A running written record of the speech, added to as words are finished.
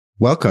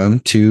Welcome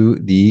to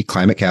the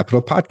Climate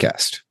Capital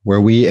Podcast, where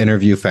we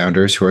interview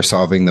founders who are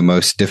solving the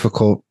most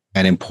difficult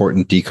and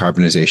important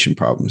decarbonization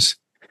problems.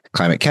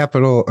 Climate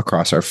Capital,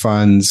 across our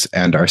funds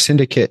and our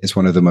syndicate, is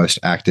one of the most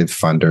active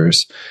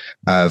funders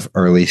of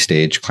early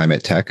stage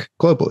climate tech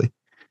globally.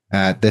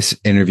 This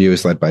interview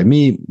is led by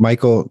me,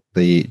 Michael,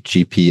 the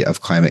GP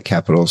of Climate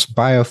Capital's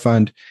Bio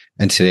Fund.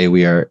 And today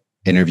we are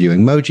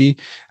interviewing Moji,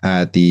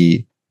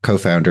 the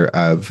co-founder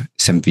of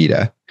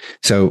Cemvita.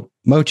 So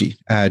Moji,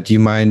 do you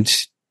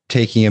mind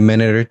taking a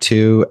minute or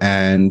two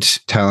and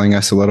telling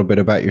us a little bit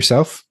about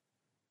yourself?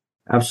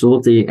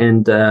 Absolutely.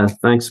 And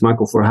thanks,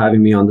 Michael, for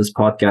having me on this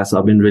podcast.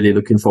 I've been really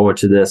looking forward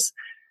to this.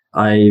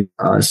 I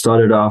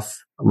started off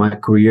my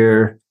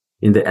career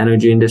in the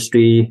energy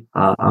industry.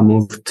 I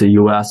moved to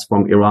US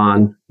from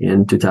Iran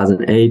in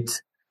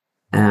 2008.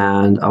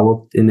 And I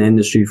worked in the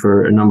industry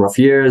for a number of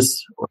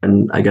years.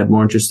 And I got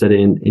more interested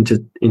in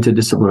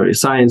interdisciplinary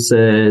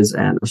sciences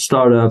and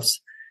startups.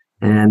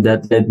 And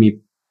that led me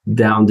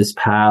down this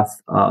path.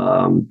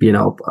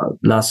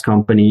 Last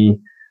company,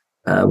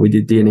 we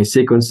did DNA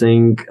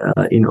sequencing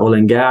in oil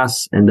and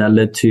gas, and that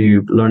led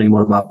to learning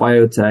more about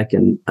biotech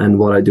and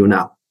what I do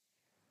now.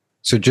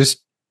 So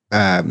just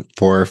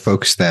for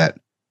folks that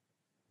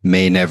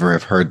may never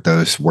have heard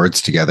those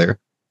words together,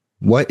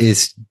 what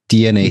is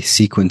DNA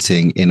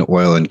sequencing in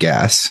oil and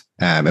gas?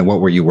 And what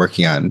were you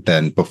working on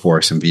then before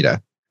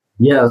Cemvita?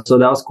 Yeah, so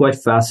that was quite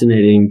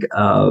fascinating.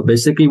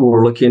 Basically,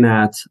 we're looking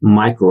at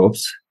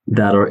microbes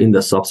that are in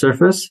the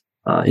subsurface,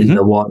 in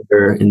the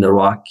water, in the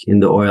rock, in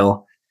the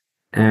oil.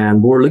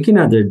 And we're looking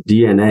at their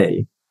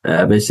DNA,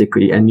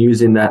 basically, and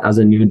using that as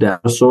a new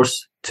data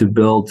source to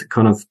build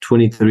kind of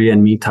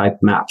 23andMe type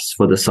maps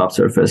for the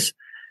subsurface.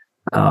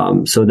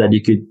 So that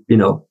you could,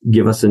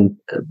 give us a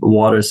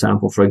water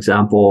sample, for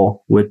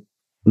example, with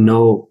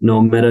no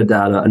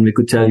metadata. And we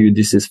could tell you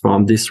this is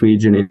from this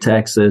region in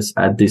Texas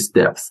at this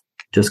depth,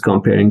 just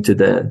comparing to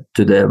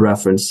the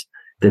reference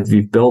that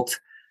we've built.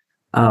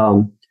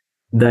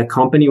 The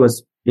company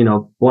was,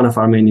 one of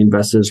our main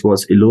investors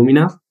was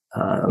Illumina,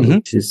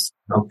 which is,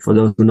 for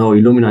those who know,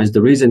 Illumina is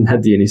the reason that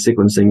DNA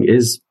sequencing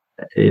is,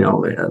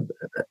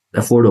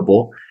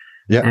 affordable.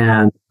 Yeah.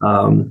 And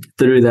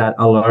through that,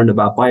 I learned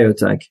about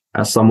biotech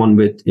as someone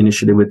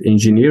initially with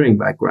engineering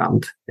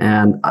background.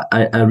 And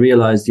I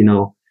realized,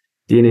 DNA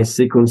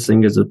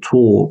sequencing is a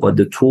tool, but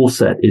the tool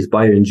set is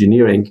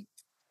bioengineering.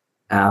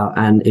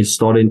 And it's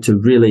starting to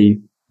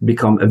really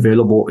become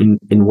available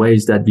in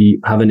ways that we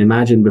haven't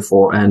imagined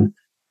before. And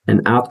an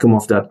outcome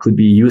of that could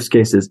be use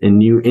cases in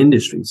new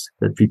industries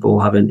that people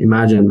haven't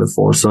imagined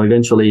before. So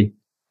eventually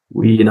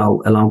we,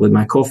 along with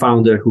my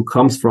co-founder who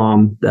comes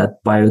from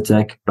that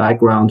biotech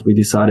background, we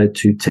decided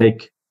to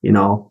take,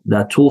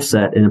 that tool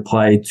set and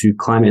apply it to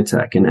climate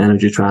tech and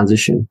energy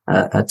transition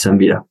at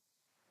Cemvita.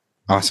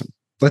 Awesome.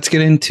 Let's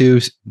get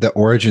into the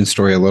origin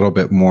story a little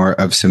bit more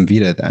of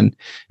Cemvita then.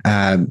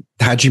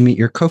 How'd you meet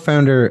your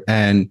co-founder,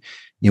 and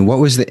what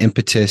was the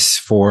impetus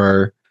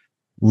for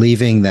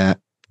leaving that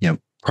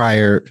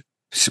prior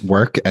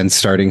work and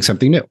starting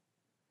something new?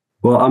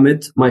 Well, I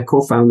met my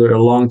co-founder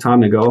a long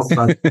time ago,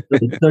 about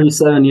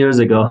 37 years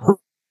ago,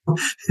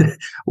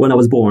 when I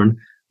was born,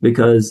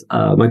 because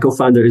my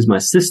co-founder is my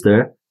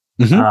sister.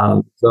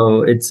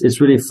 So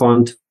it's really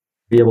fun to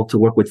be able to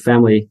work with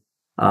family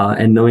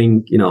and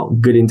knowing,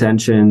 good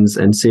intentions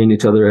and seeing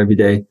each other every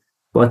day.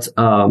 But,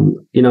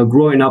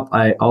 growing up,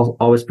 I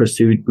always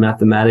pursued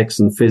mathematics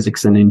and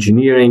physics and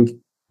engineering,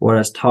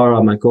 whereas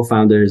Tara, my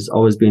co-founder, has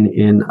always been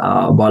in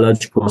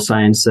biological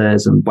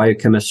sciences and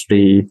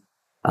biochemistry.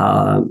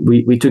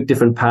 We took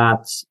different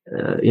paths,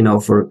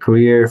 for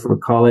career, for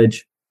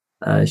college.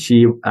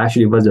 She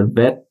actually was a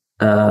vet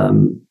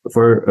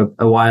for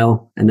a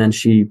while, and then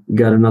she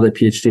got another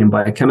PhD in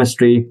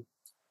biochemistry.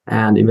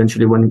 And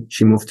eventually, when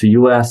she moved to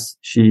US,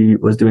 she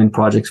was doing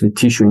projects with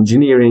tissue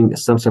engineering,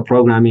 stem cell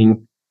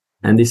programming.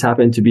 And this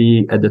happened to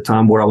be at the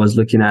time where I was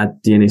looking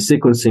at DNA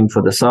sequencing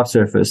for the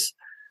subsurface.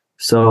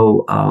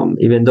 So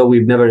even though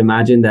we've never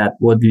imagined that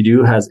what we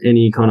do has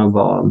any kind of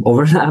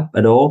overlap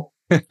at all,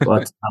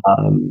 but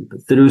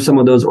through some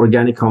of those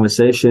organic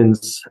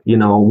conversations,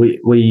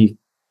 we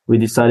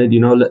decided,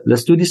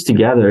 let's do this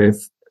together. If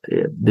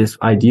this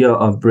idea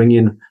of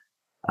bringing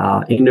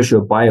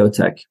industrial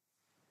biotech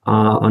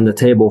on the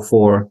table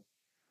for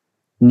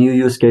new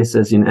use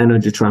cases in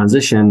energy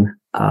transition,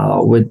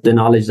 with the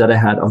knowledge that I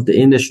had of the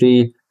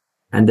industry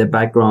and the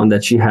background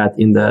that she had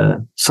in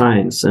the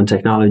science and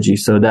technology.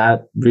 So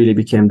that really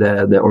became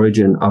the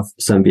origin of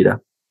Cemvita.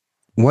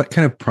 What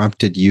kind of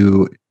prompted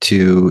you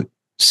to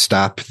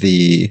stop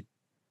the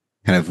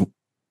kind of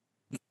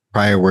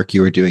prior work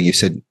you were doing? You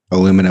said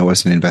Illumina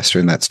was an investor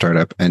in that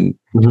startup, and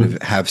kind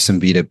of have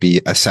Cemvita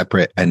be a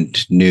separate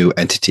and new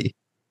entity.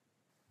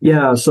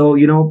 Yeah. So,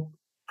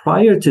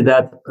 prior to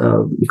that,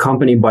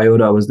 company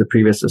Biota was the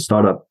previous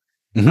startup.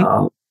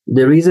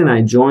 The reason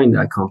I joined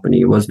that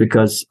company was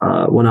because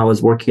when I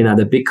was working at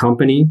a big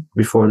company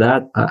before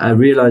that, I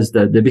realized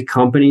that the big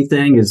company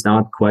thing is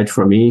not quite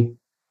for me.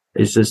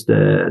 It's just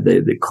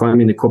the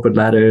climbing the corporate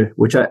ladder,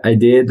 which I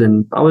did,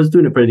 and I was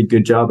doing a pretty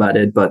good job at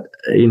it. But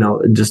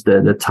just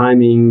the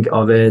timing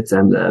of it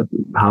and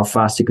how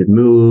fast you could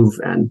move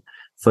and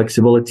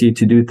flexibility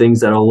to do things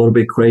that are a little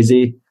bit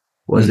crazy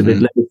was a bit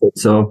limited.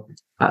 So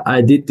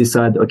I did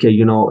decide, okay,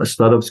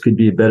 startups could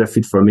be a better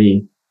fit for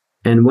me.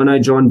 And when I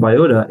joined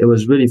Biota, it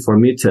was really for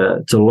me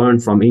to learn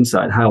from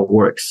inside how it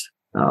works,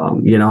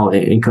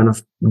 and kind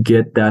of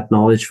get that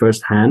knowledge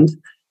firsthand.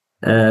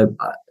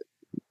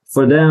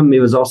 For them, it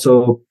was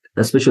also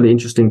especially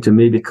interesting to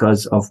me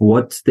because of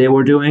what they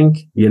were doing,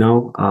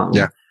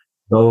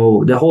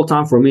 So the whole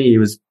time for me, it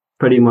was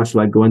pretty much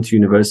like going to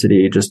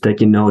university, just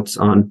taking notes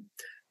on,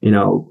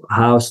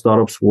 how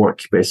startups work,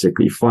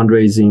 basically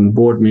fundraising,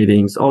 board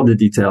meetings, all the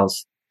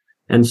details.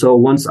 And so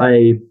once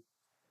I,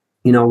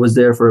 was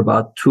there for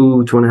about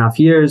 2.5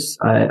 years,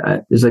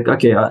 I was like,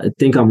 okay, I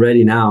think I'm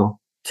ready now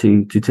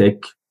to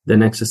take the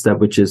next step,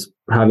 which is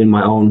having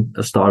my own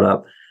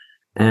startup.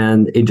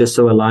 And it just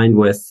so aligned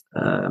with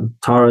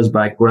Tara's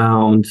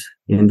background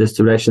in this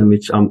direction,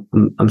 which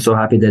I'm so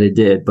happy that it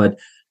did. But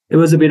it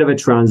was a bit of a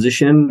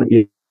transition.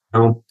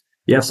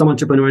 You have some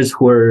entrepreneurs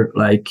who are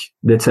like,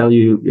 they tell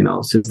you,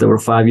 since they were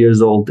 5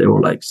 years old, they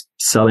were like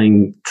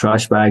selling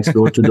trash bags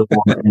door to door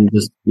and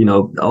just,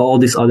 all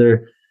these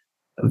other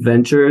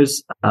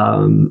ventures.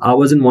 I'm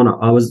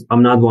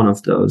not one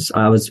of those.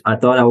 I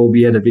thought I would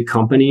be at a big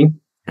company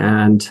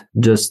and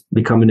just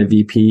becoming a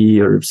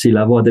VP or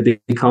C-level at a big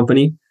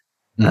company.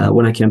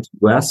 When I came to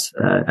the US,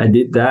 I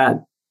did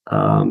that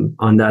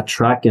on that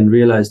track and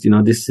realized,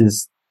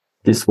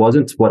 this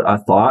wasn't what I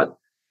thought.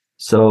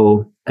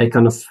 So I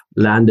kind of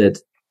landed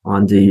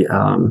on the,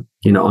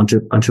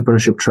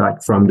 entrepreneurship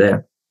track from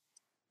there.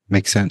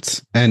 Makes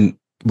sense. And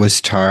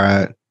was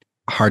Tara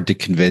hard to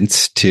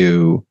convince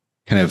to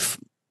kind of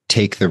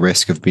take the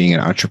risk of being an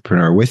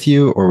entrepreneur with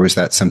you? Or was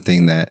that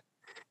something that,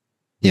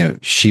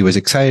 she was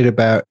excited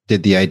about?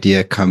 Did the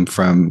idea come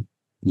from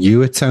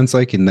you, it sounds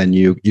like, and then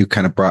you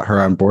kind of brought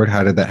her on board?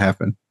 How did that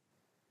happen?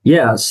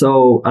 Yeah.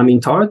 So,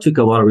 Tara took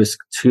a lot of risk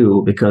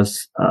too,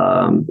 because,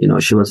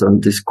 she was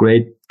on this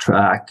great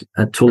track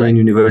at Tulane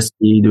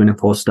University doing a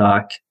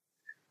postdoc.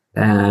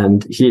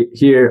 And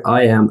here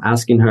I am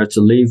asking her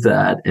to leave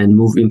that and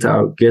move into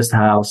our guest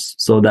house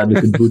so that we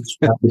could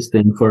bootstrap this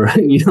thing for,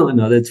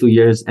 another 2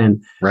 years.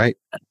 And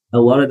a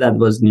lot of that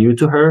was new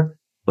to her.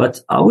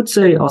 But I would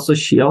say also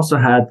she also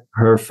had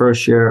her fair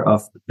share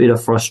of a bit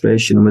of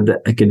frustration with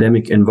the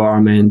academic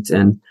environment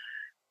and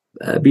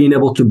being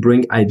able to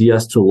bring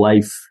ideas to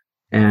life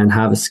and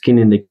have a skin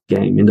in the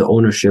game, in the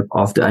ownership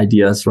of the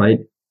ideas, right?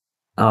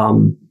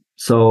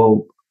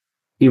 So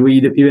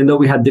even though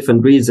we had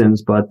different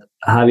reasons, but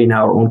having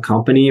our own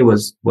company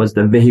was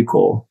the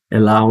vehicle,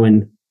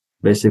 allowing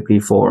basically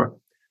for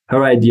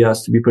her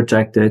ideas to be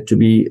protected, to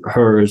be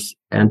hers,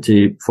 and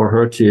for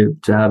her to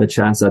have a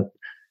chance at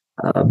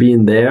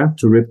being there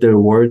to reap the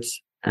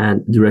rewards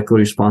and directly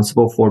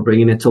responsible for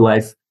bringing it to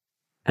life.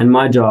 And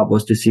my job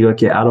was to see,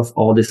 okay, out of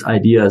all these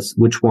ideas,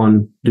 which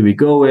one do we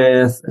go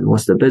with? And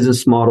what's the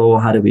business model?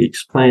 How do we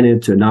explain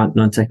it to a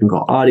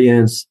non-technical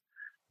audience?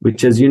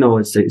 Which is,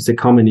 it's a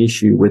common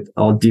issue with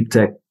all deep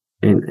tech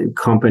and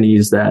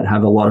companies that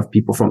have a lot of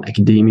people from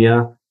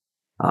academia.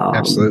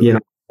 Absolutely.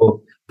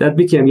 So that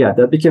became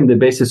the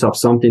basis of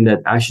something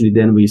that actually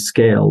then we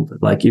scaled.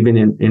 Like even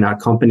in our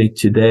company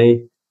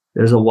today,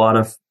 there's a lot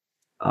of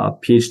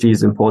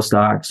PhDs and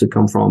postdocs who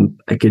come from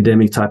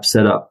academic type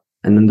setup,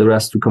 and then the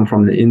rest who come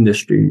from the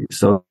industry.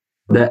 So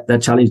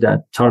that challenge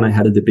that Tara and I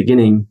had at the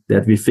beginning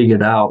that we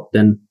figured out,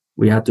 then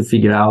we had to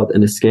figure out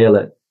and scale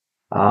it,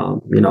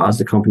 as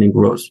the company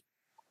grows.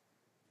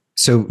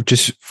 So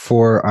just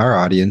for our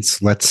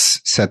audience, let's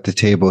set the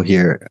table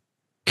here.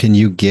 Can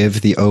you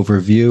give the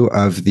overview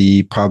of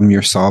the problem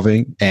you're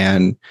solving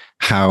and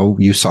how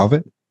you solve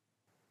it?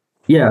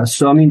 Yeah.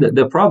 So,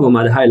 the problem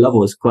at a high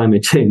level is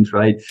climate change,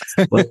 right?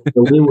 But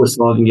the way we're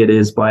solving it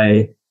is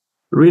by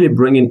really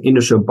bringing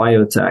industrial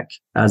biotech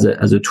as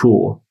a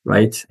tool,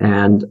 right?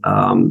 And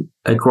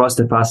across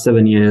the past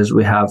 7 years,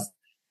 we have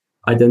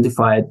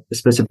identified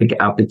specific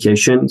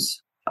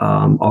applications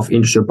of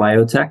industrial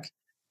biotech.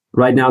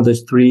 Right now,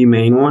 there's 3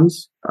 main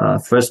ones.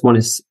 First one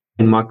is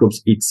in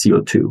microbes eat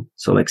CO2,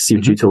 so like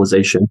CO2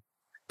 utilization,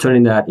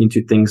 turning that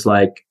into things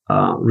like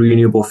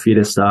renewable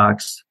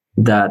feedstocks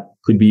that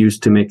could be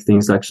used to make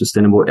things like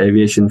sustainable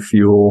aviation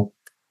fuel,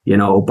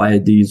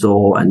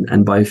 biodiesel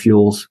and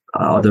biofuels,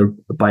 other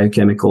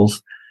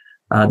biochemicals.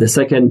 The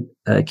second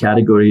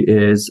category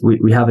is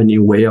we have a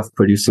new way of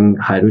producing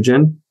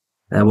hydrogen,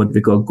 what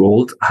we call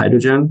gold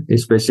hydrogen.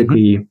 It's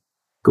basically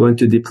going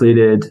to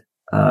depleted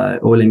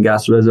oil and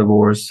gas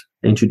reservoirs,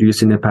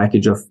 introducing a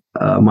package of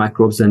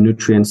microbes and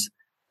nutrients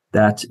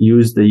that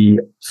use the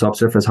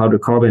subsurface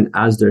hydrocarbon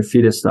as their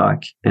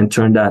feedstock and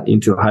turn that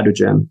into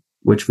hydrogen,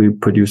 which we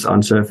produce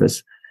on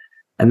surface.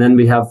 And then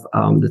we have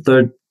the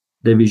third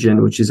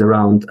division, which is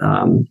around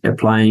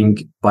applying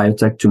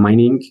biotech to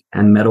mining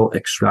and metal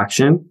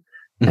extraction.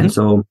 And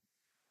so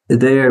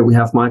there we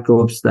have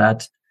microbes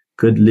that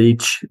could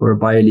leach or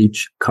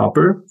bioleach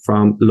copper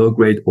from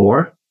low-grade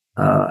ore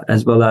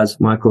as well as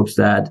microbes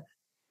that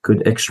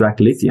could extract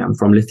lithium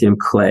from lithium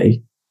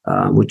clay,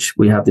 which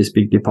we have this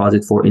big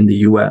deposit for in the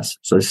US.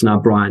 So it's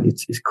not brine,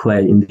 it's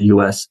clay in the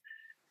US.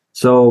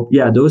 So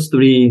yeah, those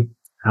three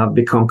have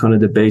become kind of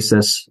the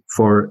basis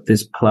for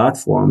this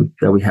platform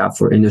that we have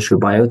for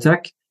industrial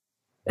biotech.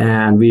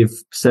 And we've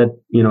set,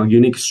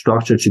 unique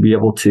structure to be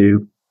able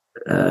to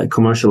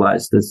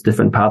commercialize this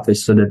different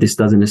pathways so that this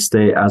doesn't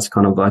stay as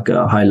kind of like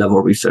a high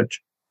level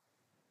research.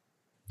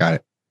 Got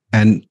it.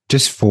 And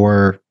just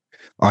for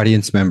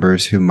audience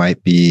members who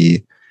might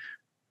be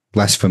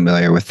less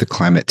familiar with the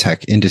climate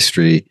tech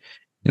industry,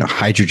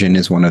 hydrogen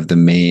is one of the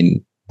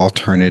main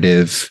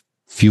alternative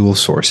fuel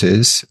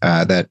sources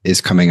that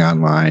is coming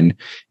online,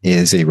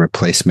 is a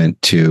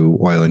replacement to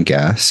oil and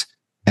gas.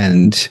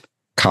 And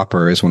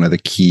copper is one of the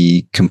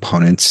key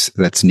components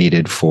that's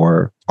needed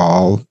for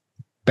all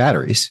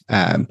batteries,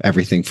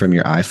 everything from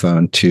your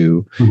iPhone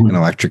to an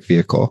electric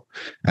vehicle.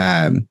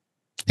 And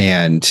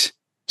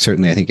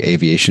certainly I think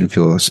aviation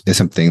fuel is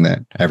something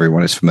that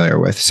everyone is familiar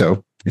with.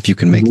 So if you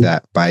can make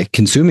that by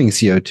consuming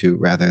CO2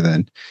 rather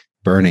than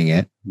burning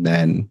it,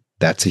 then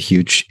that's a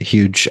huge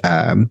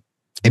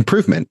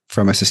improvement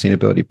from a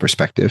sustainability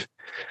perspective.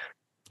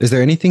 Is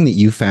there anything that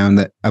you found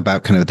that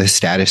about kind of the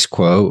status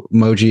quo,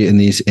 Moji, in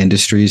these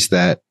industries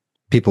that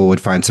people would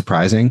find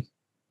surprising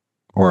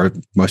or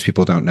most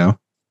people don't know?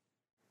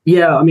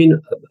 Yeah, I mean,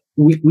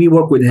 we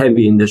work with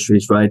heavy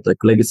industries, right? Like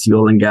legacy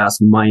oil and gas,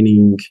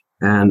 mining,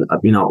 and,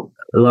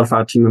 a lot of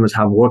our team members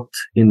have worked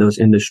in those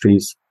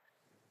industries.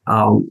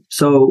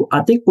 So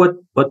I think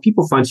what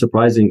people find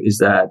surprising is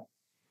that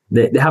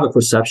they have a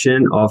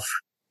perception of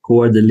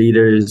who are the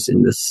leaders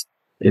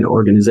in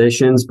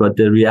organizations, but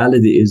the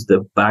reality is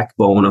the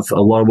backbone of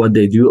a lot of what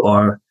they do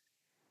are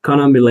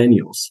kind of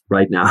millennials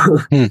right now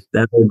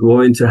that are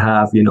going to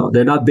have,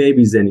 they're not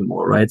babies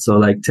anymore, right? So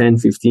like 10,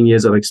 15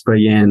 years of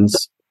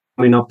experience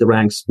coming up the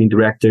ranks, being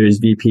directors,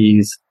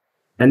 VPs,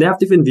 and they have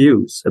different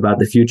views about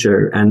the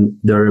future, and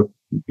they're,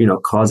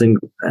 causing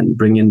and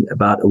bringing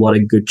about a lot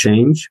of good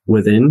change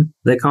within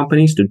the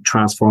companies to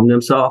transform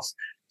themselves.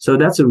 So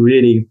that's a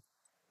really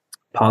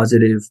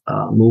positive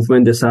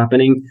movement that's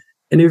happening.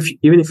 And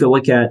even if you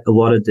look at a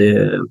lot of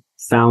the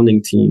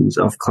founding teams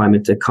of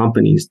climate tech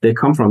companies, they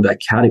come from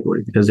that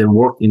category because they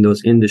work in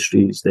those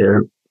industries. They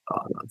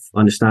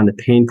understand the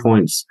pain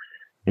points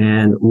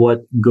and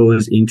what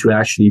goes into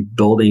actually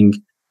building,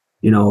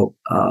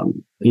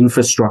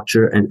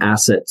 infrastructure and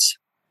assets,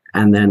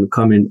 and then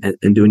come in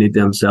and doing it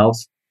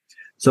themselves.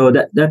 So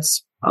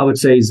that's I would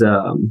say is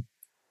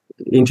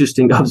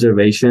interesting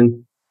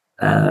observation.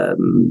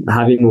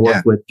 Having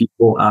worked with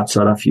people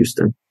outside of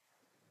Houston.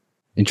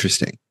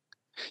 Interesting.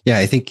 Yeah,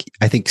 I think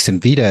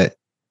Cemvita,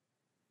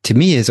 to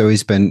me, has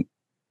always been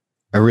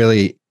a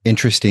really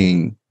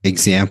interesting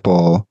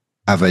example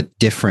of a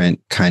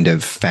different kind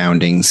of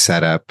founding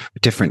setup,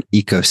 different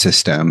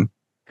ecosystem.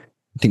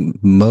 I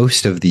think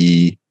most of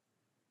the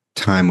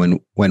time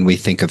when we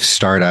think of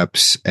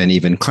startups and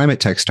even climate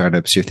tech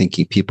startups, you're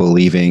thinking people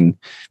leaving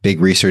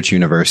big research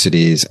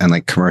universities and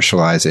like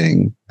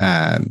commercializing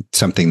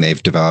something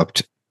they've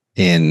developed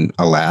in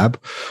a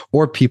lab,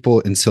 or people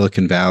in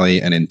Silicon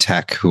Valley and in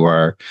tech who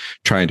are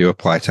trying to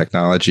apply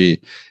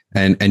technology.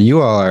 And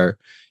you all are,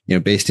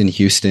 based in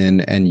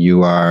Houston, and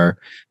you are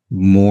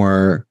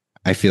more,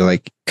 I feel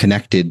like,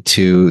 connected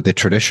to the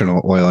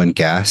traditional oil and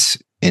gas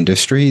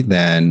industry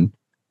than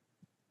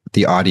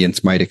the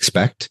audience might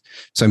expect.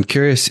 So I'm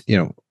curious,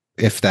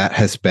 if that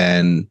has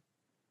been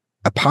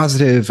a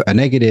positive, a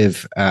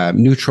negative,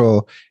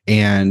 neutral,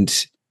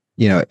 and,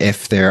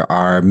 if there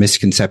are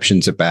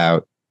misconceptions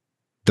about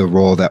the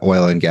role that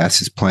oil and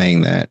gas is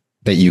playing that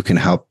you can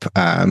help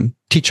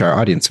teach our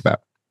audience about.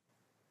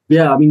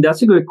 Yeah, I mean,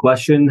 that's a good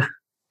question.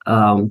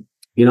 I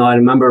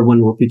remember when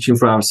we were pitching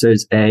for our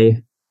Series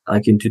A,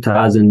 like in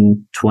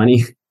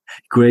 2020,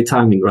 great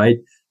timing, right?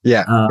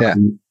 Yeah.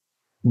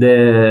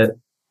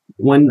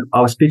 When I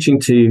was pitching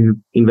to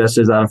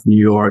investors out of New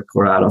York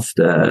or out of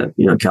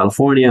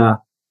California,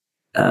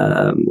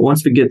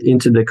 once we get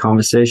into the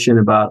conversation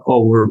about,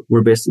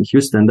 we're based in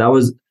Houston,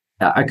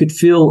 I could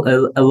feel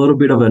a little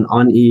bit of an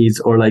unease,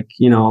 or like,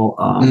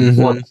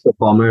 what's a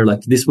bummer.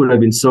 Like, this would have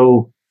been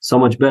so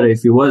much better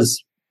if it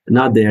was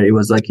not there. It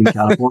was like in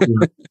California.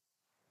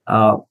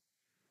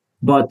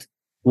 But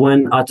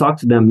when I talk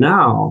to them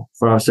now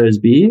for our Series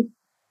B,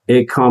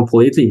 it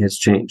completely has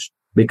changed,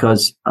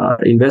 because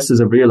investors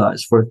have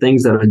realized for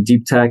things that are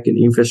deep tech and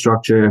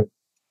infrastructure,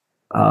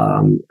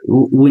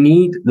 we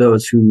need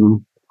those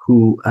who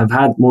have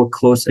had more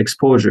close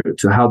exposure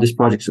to how these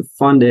projects are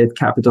funded,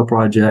 capital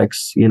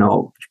projects.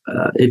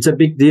 It's a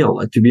big deal,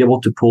 like, to be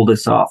able to pull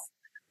this off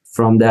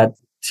from that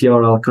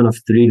TRL kind of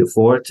 3 to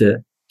 4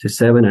 to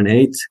 7 and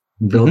 8,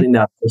 building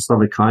that first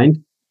of a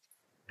kind.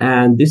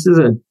 And this is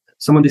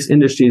some of these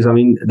industries, I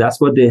mean,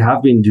 that's what they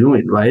have been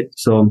doing, right?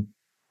 So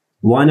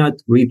why not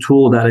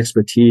retool that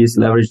expertise,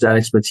 leverage that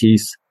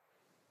expertise,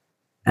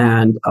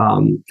 and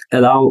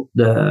allow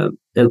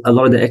a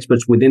lot of the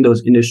experts within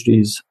those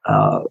industries,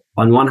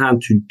 on one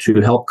hand,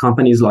 to help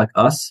companies like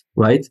us,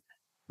 right,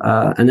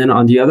 And then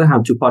on the other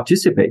hand, to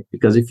participate,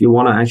 because if you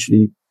want to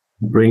actually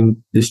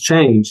bring this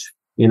change,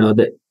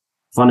 that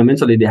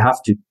fundamentally they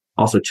have to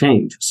also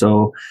change.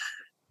 So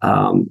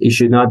it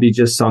should not be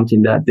just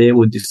something that they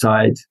would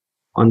decide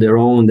on their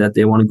own that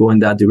they want to go in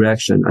that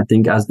direction. I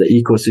think as the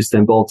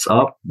ecosystem builds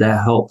up,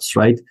 that helps,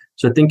 right?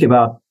 So think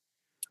about,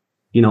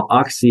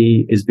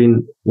 Oxy has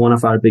been one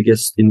of our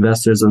biggest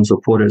investors and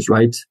supporters,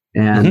 right?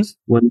 And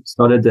when we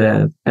started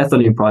the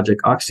ethylene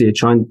project, Oxy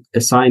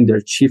assigned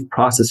their chief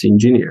process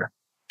engineer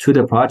to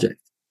the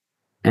project.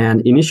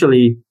 And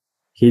initially,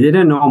 he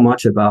didn't know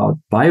much about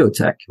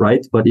biotech,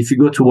 right? But if you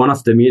go to one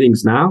of the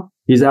meetings now,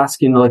 he's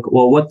asking like,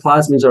 well, what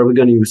plasmids are we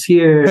going to use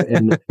here?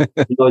 And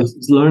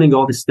he's learning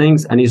all these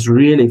things, and it's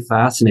really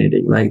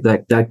fascinating, like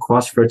that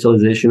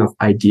cross-fertilization of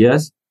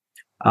ideas.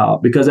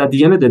 Because at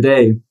the end of the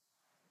day,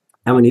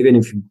 I mean, even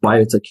if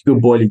biotech, you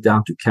can boil it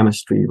down to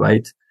chemistry,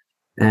 right?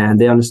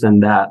 And they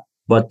understand that,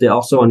 but they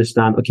also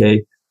understand,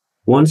 okay,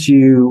 once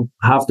you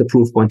have the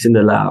proof points in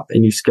the lab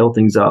and you scale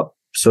things up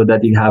so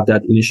that you have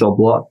that initial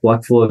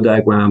block flow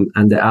diagram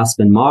and the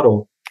Aspen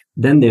model,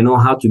 then they know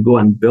how to go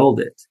and build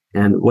it.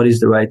 And what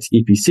is the right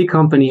EPC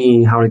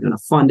company? How are they going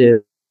to fund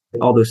it?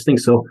 All those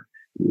things. So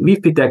we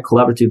picked that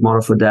collaborative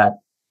model for that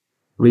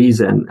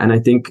reason. And I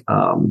think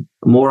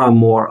more and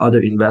more other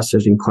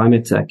investors in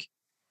climate tech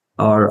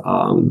are,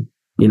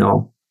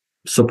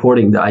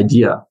 supporting the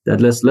idea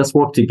that let's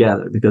work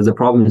together, because the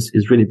problem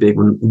is really big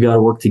when we got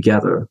to work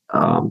together.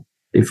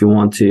 If you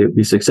want to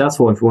be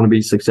successful, if you want to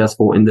be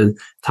successful in the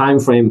time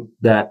frame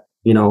that,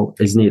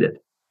 is needed.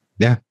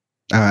 Yeah,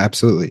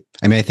 absolutely.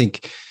 I mean, I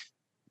think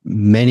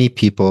many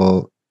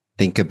people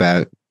think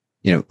about,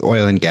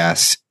 oil and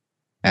gas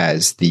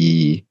as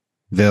the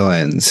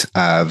villains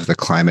of the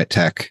climate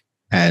tech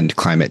and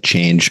climate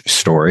change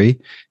story.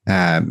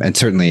 And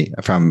certainly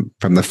from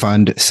the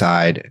fund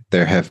side,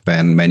 there have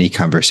been many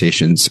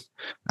conversations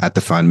at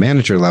the fund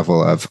manager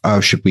level of,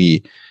 should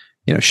we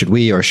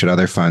or should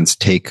other funds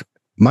take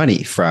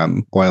money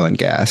from oil and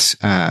gas?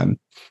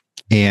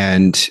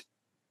 And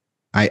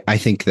I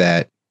think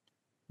that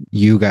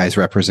you guys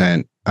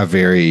represent a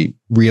very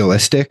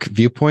realistic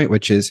viewpoint,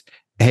 which is,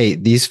 hey,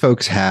 these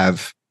folks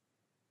have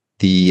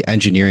the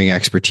engineering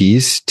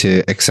expertise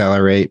to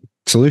accelerate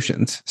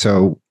solutions.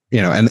 So,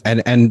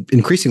 and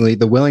increasingly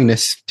the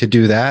willingness to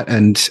do that.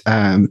 And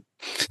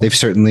they've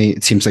certainly,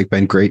 it seems like,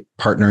 been great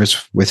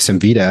partners with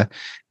Cemvita.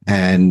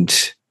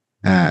 And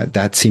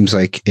that seems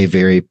like a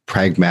very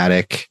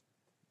pragmatic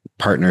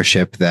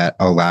partnership that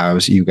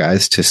allows you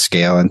guys to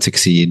scale and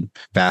succeed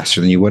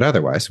faster than you would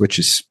otherwise, which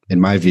is, in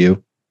my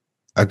view,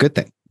 a good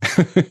thing.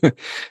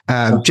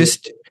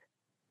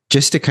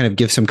 Just to kind of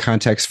give some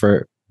context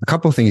for a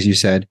couple of things you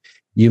said,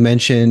 you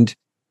mentioned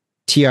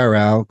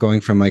TRL going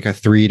from like a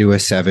 3 to a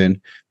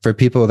 7. For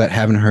people that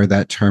haven't heard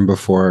that term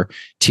before,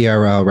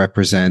 TRL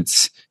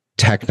represents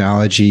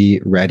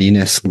technology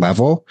readiness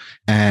level.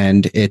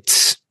 And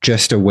it's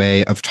just a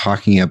way of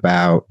talking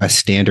about a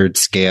standard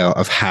scale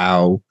of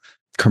how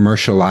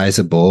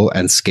commercializable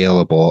and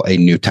scalable a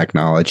new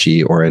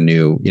technology or a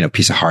new,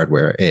 piece of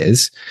hardware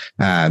is.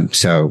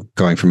 So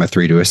going from a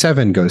 3 to a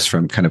 7 goes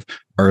from kind of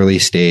early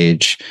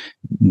stage,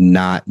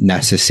 not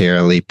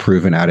necessarily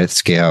proven out at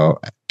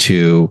scale,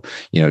 to,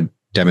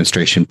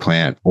 demonstration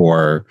plant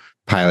or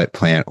pilot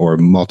plant or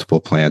multiple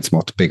plants,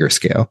 bigger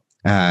scale.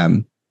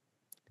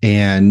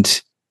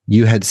 And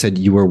you had said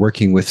you were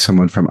working with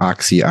someone from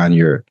Oxy on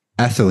your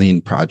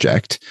ethylene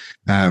project.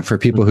 For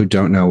people who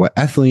don't know what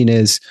ethylene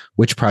is,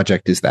 which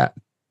project is that?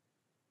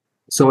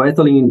 So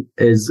ethylene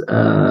is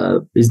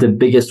the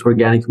biggest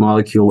organic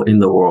molecule in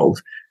the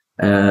world.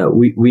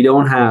 We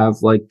don't have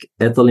like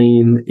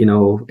ethylene, in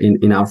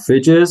our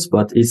fridges,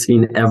 but it's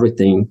in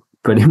everything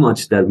pretty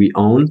much that we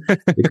own,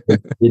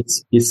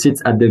 because it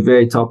sits at the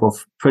very top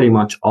of pretty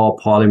much all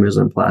polymers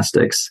and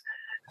plastics.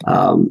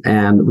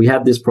 And we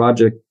have this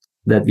project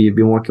that we've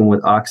been working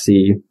with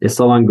Oxy. It's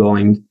still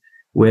ongoing,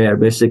 where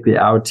basically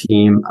our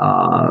team,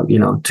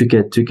 took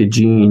a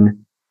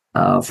gene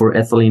for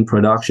ethylene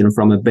production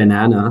from a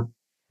banana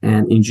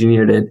and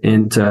engineered it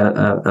into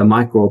a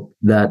microbe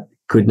that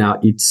could now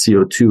eat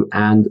CO2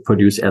 and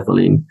produce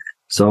ethylene.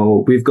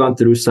 So we've gone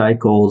through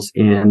cycles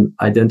in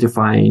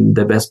identifying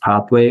the best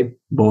pathway,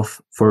 both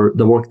for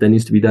the work that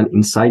needs to be done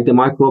inside the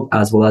microbe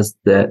as well as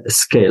the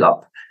scale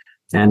up.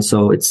 And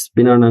so it's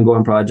been an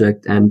ongoing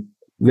project and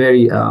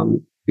very,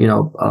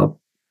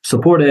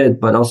 supported,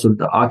 but also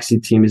the Oxy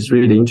team is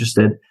really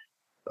interested.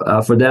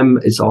 For them,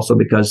 it's also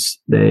because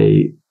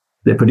they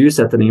produce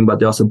ethylene, but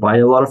they also buy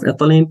a lot of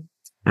ethylene,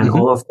 and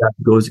all of that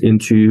goes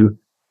into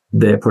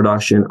the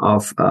production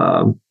of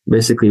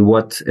basically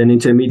an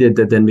intermediate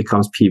that then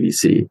becomes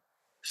PVC.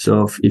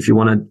 So if you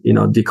want to,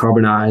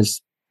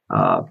 decarbonize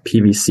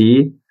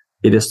PVC,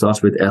 it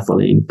starts with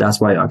ethylene.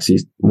 That's why Oxy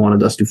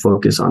wanted us to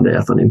focus on the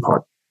ethylene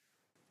part.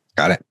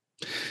 Got it.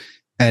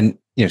 And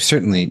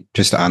certainly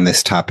just on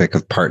this topic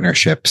of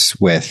partnerships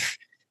with,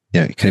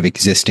 kind of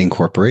existing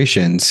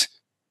corporations,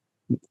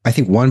 I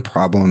think one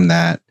problem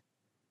that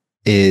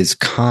is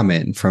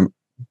common from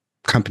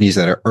companies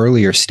that are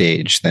earlier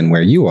stage than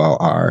where you all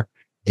are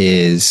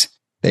is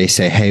They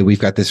say, hey, we've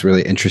got this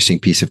really interesting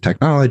piece of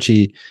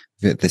technology,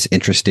 this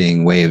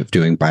interesting way of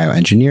doing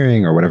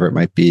bioengineering or whatever it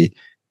might be,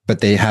 but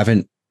they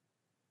haven't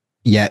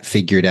yet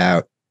figured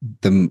out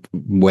the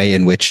way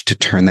in which to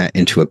turn that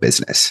into a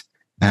business.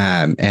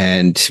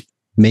 And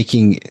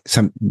making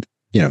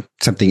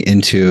something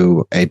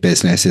into a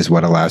business is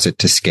what allows it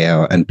to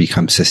scale and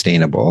become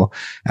sustainable.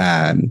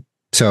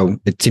 So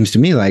it seems to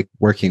me like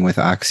working with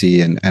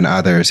Oxy and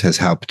others has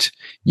helped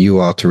you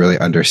all to really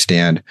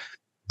understand,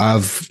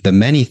 of the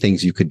many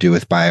things you could do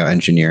with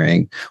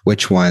bioengineering,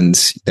 which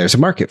ones there's a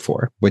market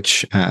for,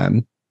 which,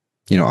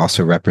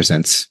 also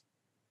represents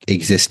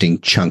existing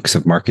chunks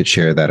of market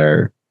share that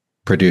are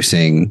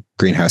producing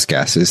greenhouse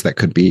gases that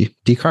could be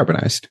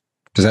decarbonized.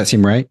 Does that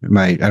seem right?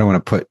 I don't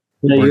want to put.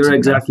 Yeah, you're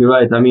exactly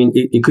right. I mean,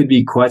 it could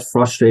be quite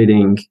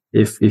frustrating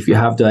if you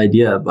have the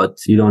idea, but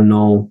you don't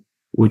know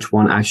which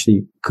one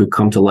actually could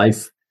come to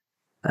life.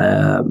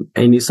 And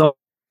it's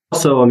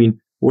also, I mean,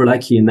 we're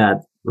lucky in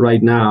that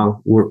right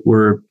now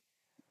we're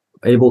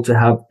able to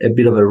have a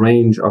bit of a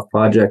range of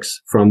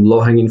projects, from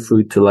low hanging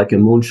fruit to like a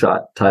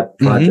moonshot type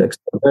projects.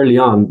 Early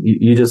on,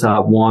 you just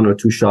have 1 or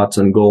 2 shots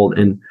on goal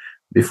and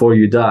before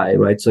you die,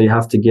 right? So you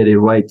have to get it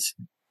right,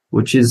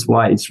 which is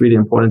why it's really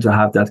important to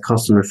have that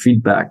customer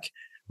feedback.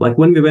 Like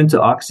when we went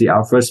to Oxy,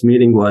 our first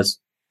meeting was,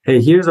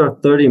 hey, here's our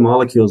 30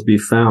 molecules we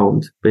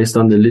found based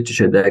on the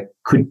literature that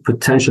could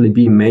potentially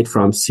be made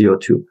from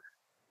CO2.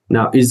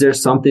 Now, is there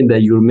something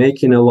that you're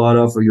making a lot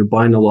of or you're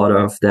buying a lot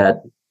of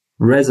that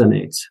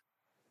resonates,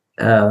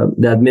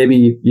 that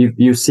maybe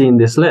you've seen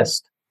this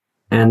list?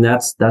 And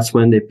that's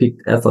when they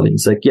picked ethylene.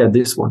 It's like, yeah,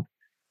 this one.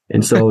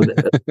 And so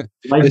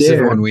right this there, is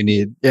the one we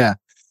need. Yeah.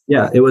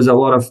 Yeah, it was a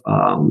lot of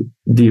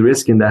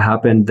de-risking that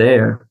happened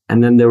there.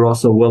 And then they were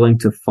also willing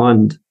to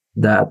fund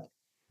that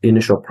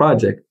initial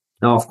project.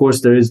 Now, of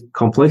course, there is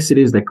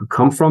complexities that could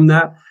come from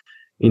that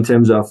in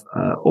terms of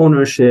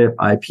ownership,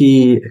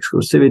 IP,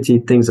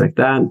 exclusivity, things like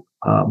that.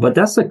 But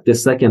that's like the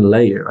second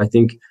layer. I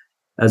think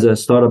as a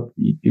startup,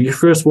 you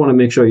first want to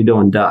make sure you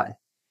don't die,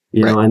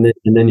 know, and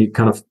then you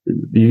kind of,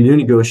 you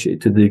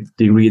negotiate to the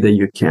degree that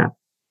you can.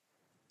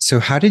 So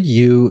how did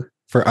you,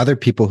 for other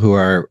people who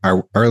are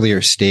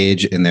earlier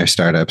stage in their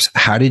startups,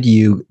 how did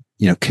you,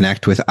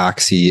 connect with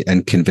Oxy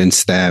and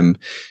convince them,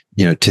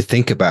 to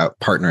think about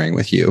partnering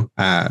with you,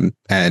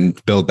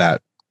 and build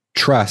that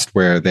trust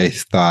where they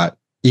thought,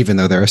 even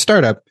though they're a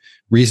startup,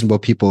 reasonable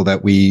people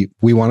that we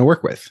want to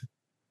work with?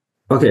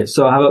 Okay.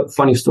 So I have a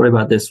funny story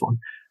about this one.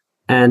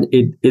 And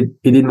it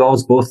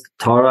involves both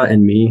Tara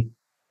and me.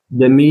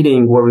 The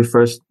meeting where we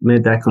first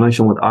made that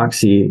connection with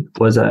Oxy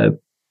was I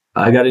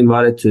got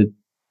invited to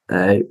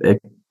a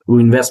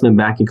investment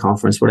banking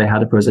conference where I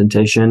had a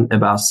presentation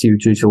about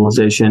CO2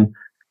 utilization.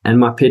 And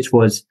my pitch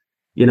was,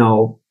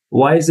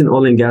 why isn't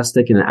oil and gas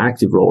taking an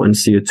active role in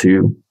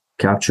CO2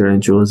 capture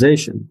and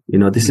utilization?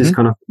 This is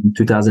kind of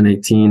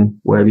 2018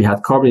 where we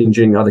had carbon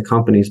engineering other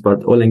companies,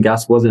 but oil and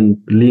gas wasn't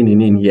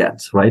leaning in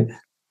yet, right?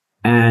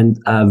 And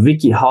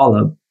Vicky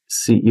Hollab,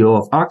 CEO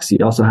of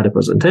Oxy, also had a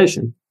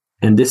presentation.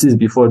 And this is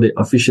before they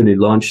officially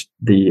launched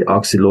the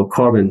Oxy low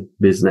carbon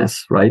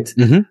business, right?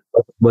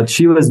 But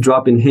she was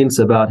dropping hints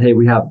about, hey,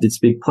 we have these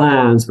big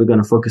plans. We're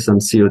going to focus on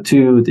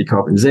CO2,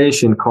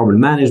 decarbonization, carbon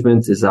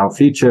management is our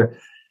future.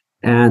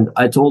 And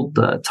I told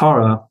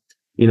Tara,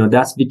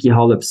 that's Vicky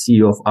Hollab,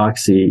 CEO of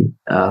Oxy.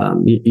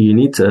 You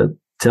need to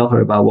tell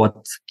her about what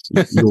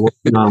you're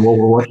working on, what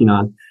we're working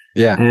on.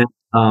 Yeah.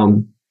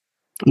 And,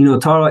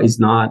 Tara is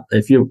not,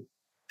 if you've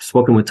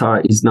spoken with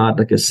Tara, is not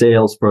like a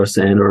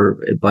salesperson or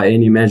by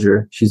any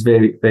measure. She's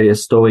very, very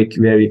stoic,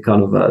 very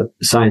kind of a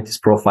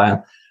scientist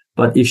profile.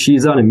 But if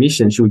she's on a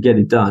mission, she would get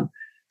it done.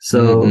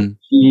 So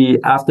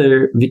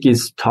after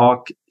Vicky's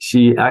talk,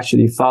 she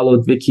actually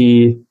followed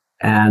Vicky.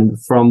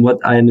 And from what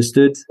I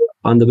understood,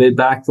 on the way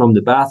back from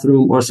the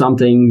bathroom or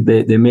something,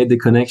 they made the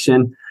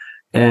connection.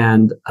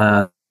 And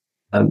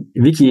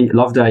Vicky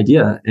loved the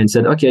idea and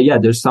said, okay, yeah,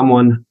 there's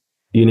someone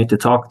you need to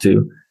talk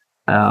to.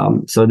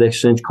 So they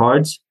exchanged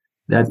cards.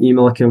 That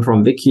email came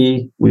from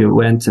Vicky. We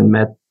went and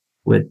met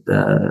with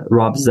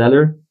Rob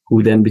Zeller,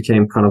 who then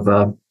became kind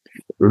of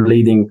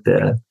leading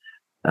the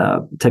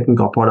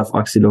technical part of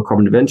Oxy Low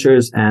Carbon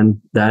Ventures.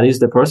 And that is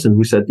the person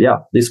who said, yeah,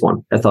 this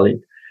one, ethylene.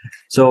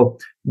 So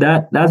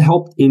that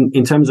helped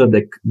in terms of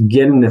the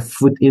getting the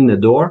foot in the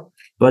door.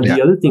 But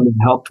the other thing that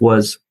helped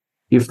was,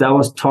 if that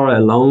was Tara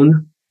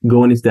alone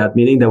going into that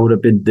meeting, that would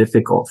have been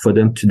difficult for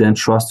them to then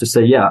trust to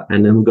say, yeah,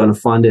 and then we're going to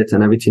fund it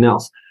and everything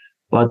else.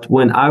 But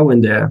when I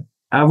went there,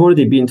 I've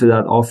already been to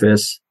that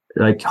office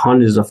like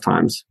hundreds of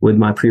times with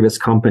my previous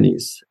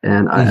companies.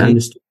 And I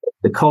understood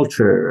the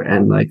culture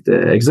and like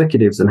the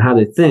executives and how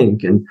they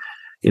think and,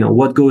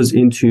 what goes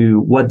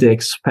into what they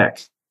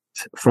expect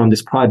from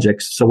this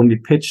project. So when we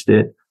pitched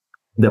it,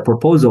 the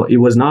proposal, it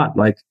was not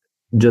like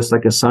just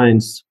like a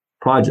science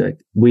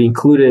project. We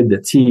included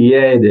the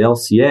TEA, the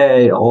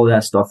LCA, all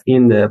that stuff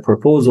in the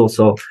proposal.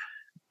 So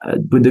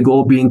with the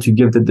goal being to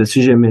give the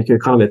decision maker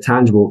kind of a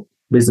tangible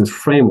business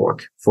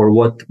framework for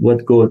what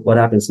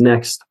happens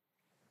next.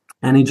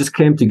 And it just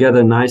came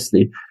together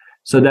nicely.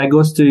 So that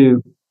goes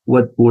to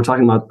what we were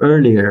talking about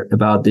earlier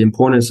about the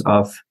importance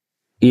of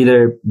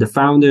either the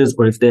founders,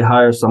 or if they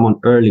hire someone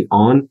early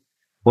on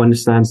who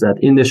understands that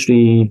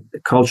industry, the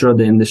culture of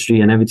the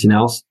industry and everything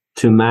else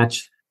to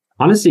match.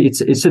 Honestly,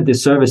 it's a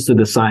disservice to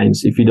the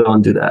science if you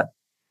don't do that,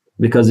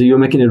 because you're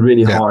making it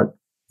really hard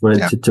for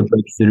it to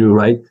break through,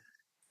 right?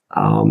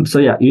 So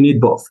yeah, you need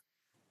both.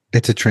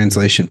 It's a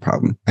translation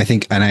problem, I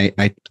think. And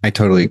I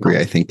totally agree.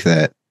 I think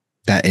that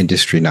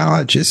industry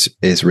knowledge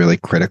is really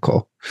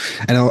critical.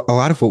 And a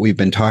lot of what we've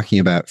been talking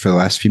about for the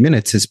last few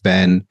minutes has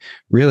been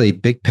really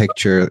big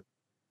picture,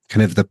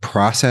 kind of the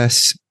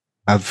process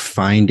of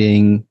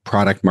finding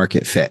product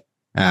market fit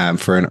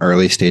for an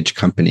early stage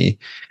company.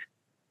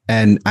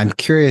 And I'm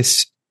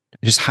curious,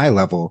 just high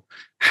level,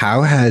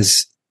 how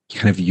has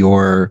kind of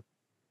your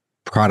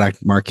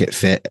product market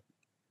fit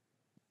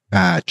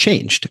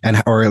changed,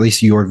 or at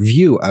least your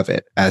view of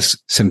it as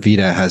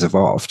Cemvita has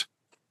evolved?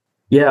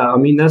 Yeah, I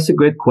mean, that's a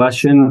great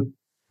question.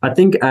 I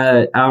think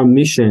our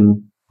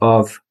mission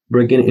of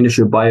bringing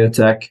industry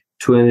biotech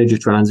to energy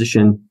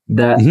transition,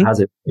 that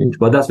hasn't changed,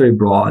 but that's very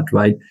broad,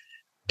 right?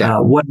 Yeah.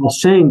 What has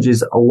changed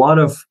is a lot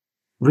of,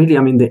 really,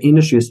 I mean, the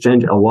industry has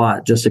changed a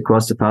lot just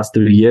across the past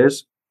 3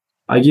 years.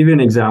 I'll give you an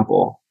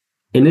example.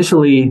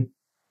 Initially,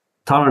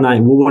 Tara and I,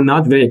 we were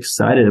not very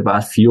excited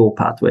about fuel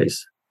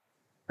pathways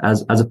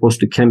as opposed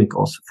to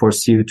chemicals for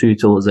CO2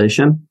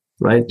 utilization,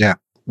 right? Yeah.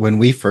 When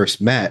we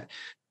first met,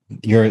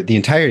 the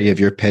entirety of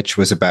your pitch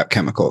was about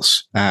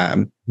chemicals.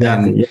 And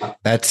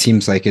that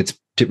seems like it's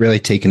really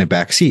taken a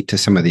back seat to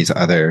some of these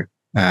other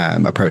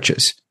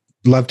approaches.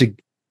 Love to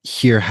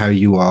hear how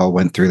you all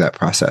went through that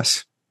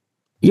process.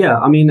 Yeah,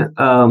 I mean,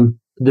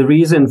 the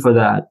reason for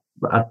that,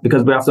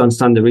 because we have to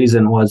understand the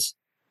reason, was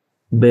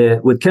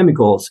with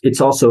chemicals,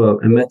 it's also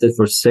a method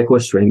for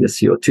sequestering the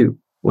CO2.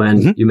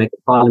 When you make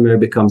a polymer, it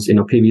becomes,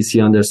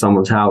 PVC under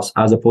someone's house,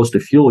 as opposed to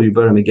fuel, you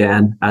burn them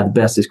again. At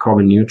best, it's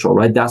carbon neutral,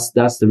 right? That's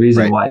the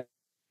reason why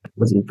I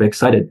wasn't very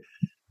excited.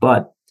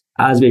 But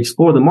as we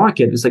explore the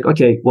market, it's like,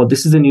 okay, well,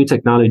 this is a new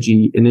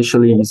technology.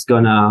 Initially, it's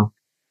gonna,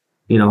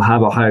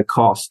 have a higher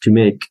cost to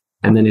make,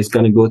 and then it's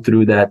gonna go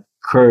through that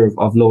curve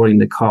of lowering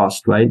the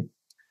cost, right?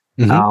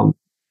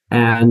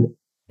 And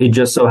it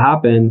just so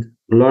happened,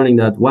 learning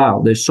that,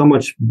 wow, there's so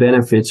much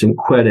benefits and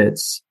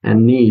credits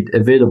and need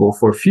available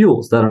for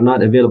fuels that are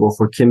not available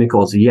for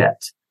chemicals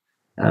yet,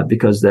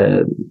 because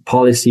the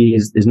policy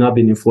is not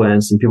being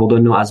influenced and people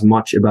don't know as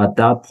much about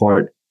that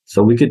part.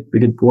 So we could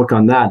work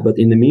on that. But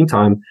in the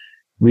meantime,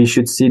 we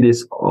should see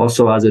this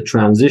also as a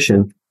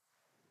transition.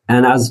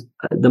 And as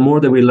the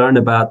more that we learn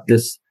about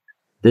this,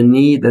 the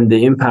need and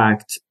the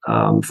impact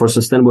for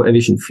sustainable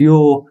aviation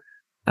fuel,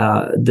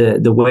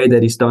 the way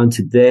that it's done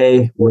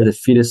today, where the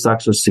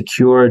feedstocks are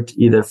secured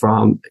either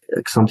from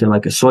something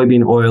like a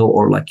soybean oil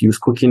or like used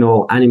cooking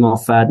oil, animal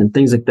fat, and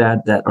things like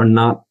that are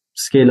not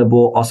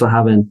scalable, also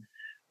having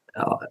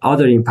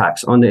other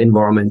impacts on the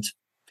environment.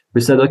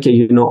 We said,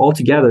 okay,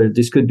 altogether,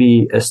 this could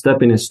be a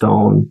stepping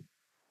stone.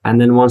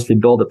 And then once we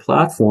build a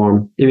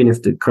platform, even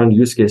if the current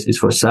use case is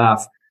for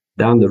SAF,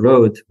 down the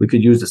road, we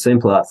could use the same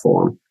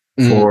platform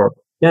for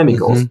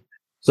chemicals.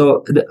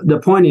 So the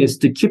point is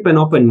to keep an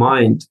open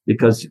mind,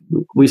 because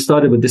we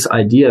started with this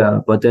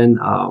idea, but then,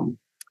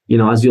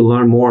 as you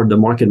learn more, the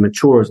market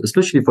matures,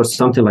 especially for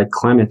something like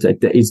climate tech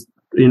that is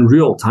in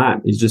real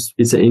time.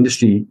 It's an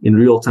industry in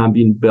real time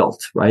being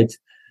built, right?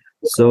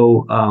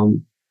 So,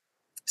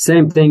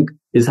 same thing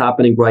is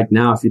happening right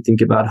now. If you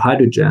think about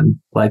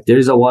hydrogen, like there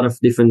is a lot of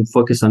different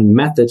focus on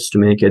methods to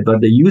make it,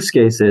 but the use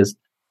case is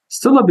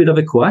still a bit of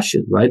a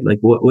question, right? Like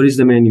what is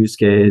the main use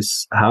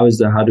case? How is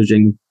the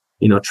hydrogen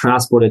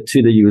transported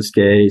to the use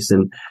case?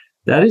 And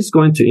that is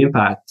going to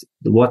impact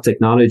what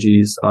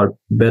technologies are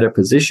better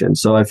positioned.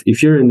 So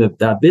if you're in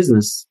that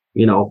business,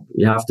 you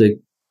have to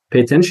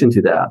pay attention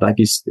to that. Like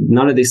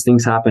none of these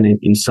things happen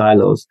in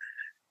silos.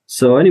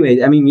 So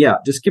anyway, I mean, yeah,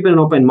 just keeping an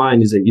open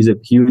mind is a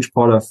huge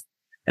part of,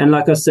 and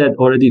like I said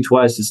already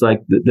twice, it's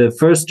like the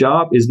first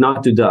job is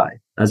not to die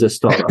as a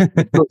startup.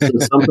 So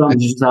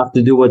sometimes you just have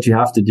to do what you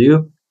have to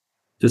do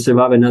to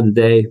survive another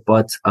day.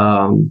 But,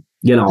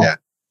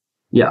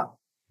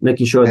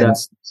 making sure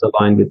that's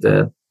aligned with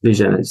the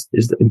vision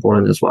is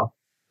important as well.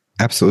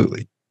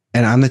 Absolutely.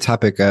 And on the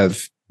topic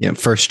of,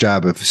 first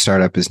job of a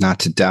startup is not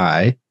to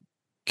die,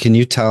 can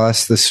you tell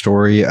us the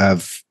story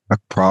of a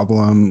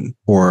problem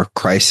or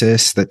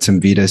crisis that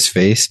Cemvita's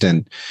faced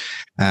and,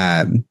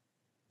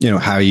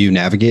 how you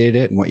navigated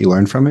it and what you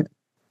learned from it?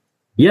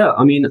 Yeah.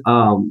 I mean,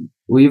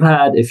 we've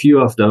had a few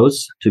of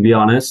those, to be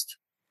honest.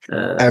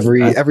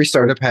 Every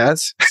startup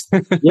has.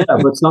 Yeah,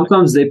 but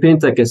sometimes they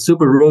paint like a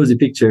super rosy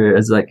picture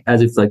as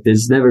if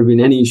there's never been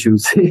any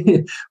issues,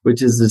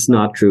 which is just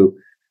not true.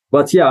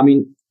 But yeah, I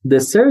mean, the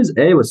Series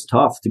A was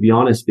tough, to be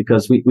honest,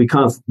 because we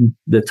kind of,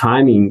 the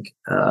timing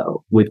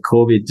with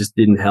COVID just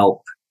didn't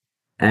help.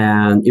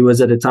 And it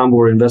was at a time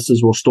where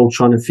investors were still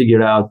trying to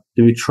figure out,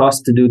 do we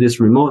trust to do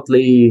this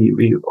remotely?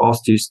 We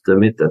also used to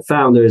meet the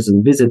founders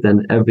and visit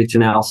and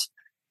everything else.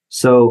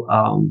 So,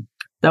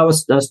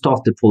 that's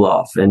tough to pull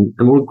off. And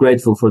we're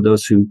grateful for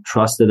those who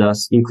trusted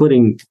us,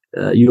 including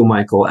you,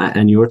 Michael,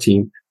 and your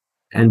team.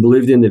 and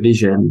believed in the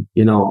vision,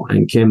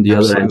 and came the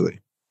other end. Absolutely.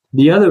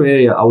 The other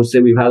area I would say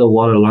we've had a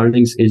lot of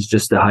learnings is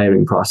just the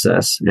hiring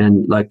process.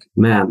 And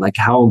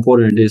how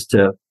important it is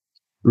to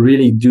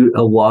really do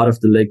a lot of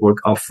the legwork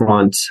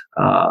upfront,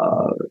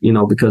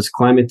 because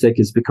climate tech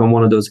has become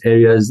one of those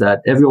areas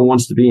that everyone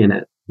wants to be in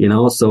it,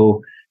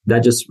 so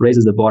that just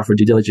raises the bar for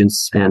due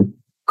diligence and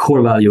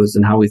core values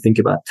and how we think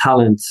about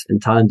talent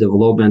and talent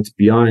development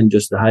beyond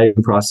just the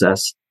hiring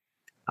process.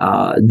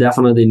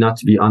 Definitely not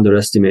to be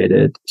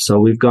underestimated. So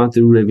we've gone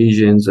through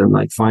revisions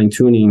and fine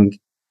tuning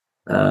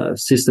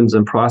systems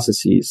and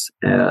processes,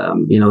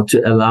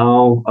 to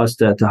allow us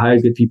to hire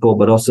good people,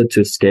 but also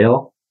to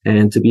scale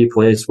and to be a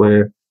place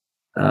where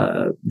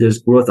there's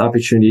growth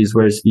opportunities,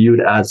 where it's viewed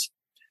as,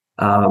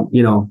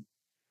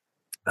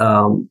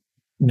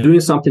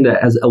 doing something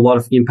that has a lot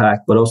of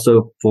impact, but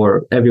also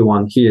for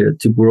everyone here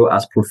to grow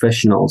as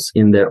professionals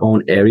in their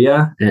own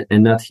area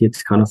and not hit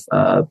kind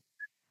of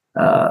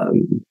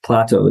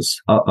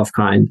plateaus of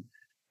kind.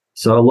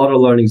 So a lot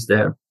of learnings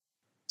there.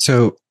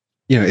 So,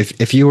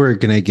 if you were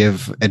going to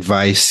give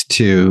advice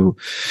to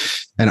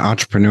an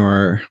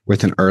entrepreneur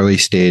with an early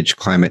stage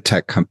climate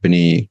tech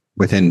company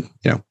within,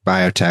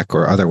 biotech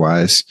or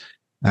otherwise,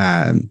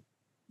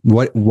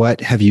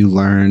 what have you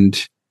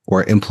learned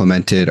or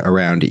implemented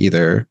around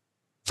either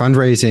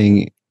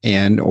fundraising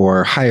and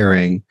or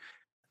hiring?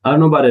 I don't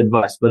know about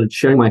advice, but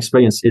sharing my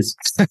experience is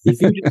if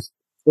you just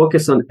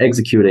focus on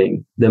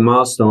executing the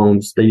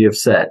milestones that you have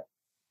set,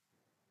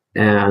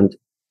 and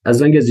as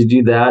long as you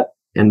do that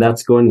and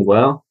that's going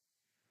well,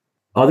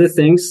 other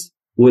things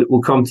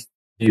will come to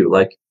you.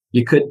 Like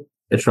you could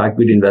attract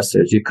good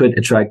investors, you could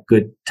attract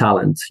good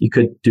talent, you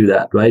could do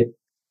that, right?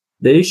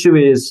 The issue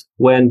is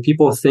when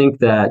people think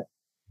that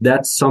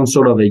that's some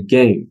sort of a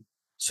game.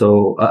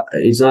 So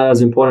it's not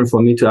as important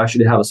for me to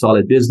actually have a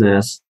solid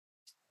business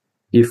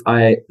if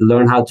I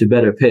learn how to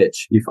better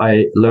pitch, if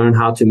I learn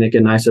how to make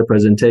a nicer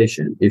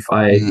presentation, if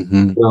I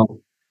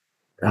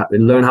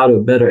learn how to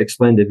better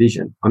explain the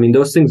vision. I mean,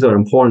 those things are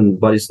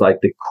important, but it's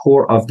like the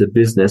core of the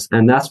business.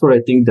 And that's where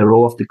I think the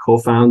role of the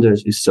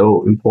co-founders is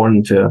so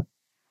important to,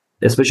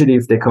 especially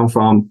if they come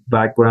from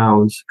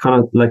backgrounds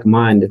kind of like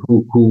mine,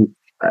 who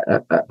I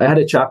had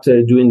a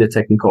chapter doing the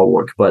technical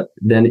work, but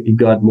then it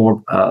got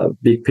more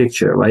big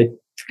picture, right?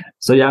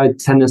 So yeah, I have a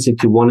tendency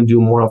to want to do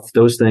more of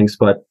those things,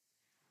 but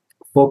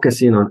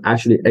focusing on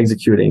actually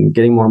executing,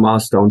 getting more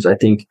milestones, I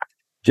think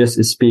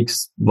just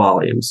speaks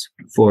volumes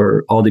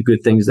for all the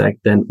good things that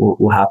then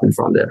will happen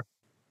from there.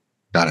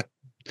 Got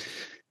it.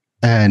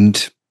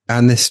 And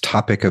on this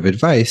topic of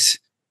advice,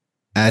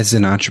 as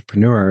an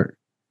entrepreneur,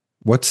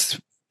 what's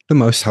the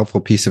most helpful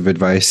piece of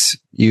advice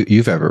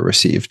you've ever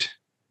received?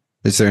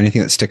 Is there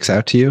anything that sticks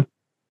out to you?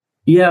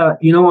 Yeah,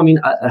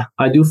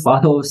 I do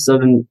follow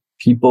certain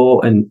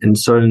people and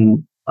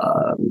certain,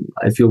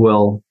 if you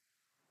will,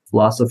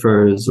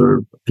 philosophers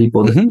or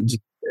people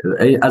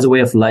that, as a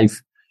way of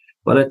life.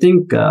 But I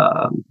think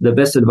the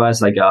best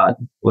advice I got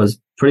was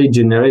pretty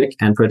generic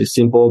and pretty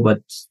simple, but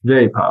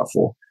very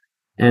powerful.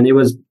 And it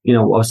was, I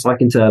was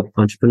talking to an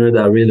entrepreneur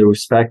that I really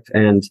respect,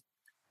 and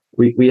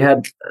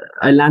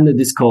I landed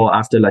this call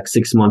after like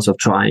 6 months of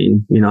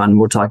trying, and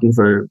we're talking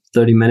for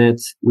 30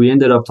 minutes. We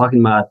ended up talking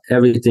about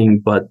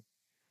everything, but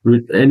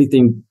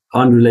anything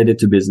unrelated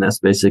to business,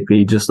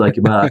 basically, just like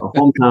about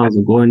hometowns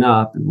and going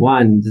up and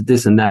wine,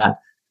 this and that.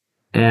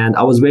 And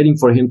I was waiting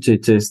for him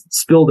to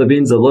spill the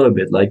beans a little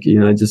bit, like,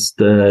 just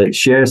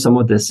share some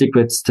of the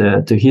secrets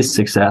to his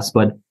success,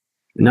 but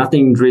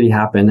nothing really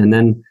happened. And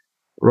then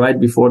right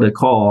before the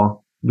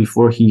call,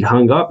 before he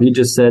hung up, he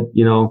just said,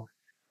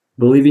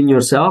 believe in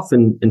yourself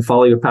and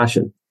follow your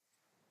passion.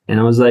 And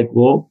I was like,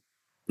 well,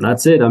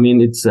 that's it. I mean,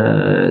 it's,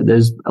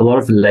 there's a lot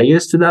of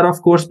layers to that, of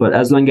course, but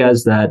as long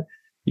as that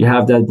you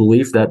have that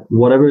belief that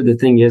whatever the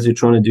thing is you're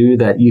trying to do,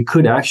 that you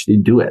could actually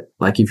do it.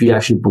 Like if you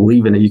actually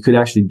believe in it, you could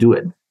actually do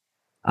it.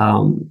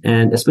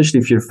 And especially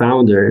if you're a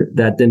founder,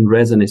 that then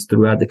resonates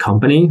throughout the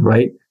company,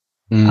 right?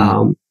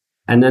 And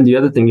then the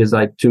other thing is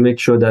like to make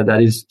sure that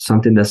that is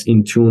something that's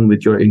in tune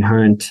with your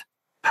inherent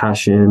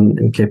passion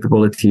and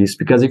capabilities.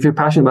 Because if you're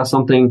passionate about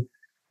something,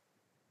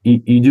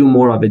 you do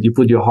more of it, you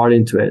put your heart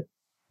into it.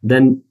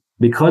 Then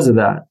because of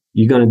that,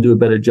 you're going to do a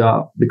better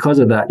job. Because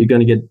of that, you're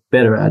going to get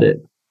better at it.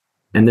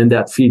 And then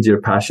that feeds your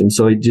passion.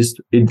 So it's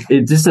just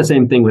the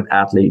same thing with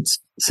athletes,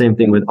 same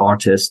thing with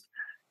artists.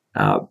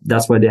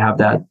 That's why they have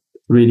that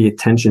really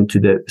attention to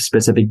the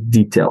specific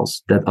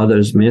details that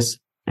others miss.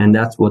 And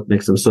that's what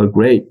makes them so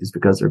great, is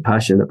because they're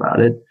passionate about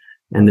it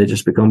and they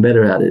just become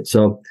better at it.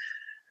 So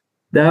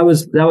that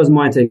was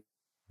my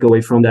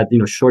takeaway from that,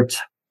 short,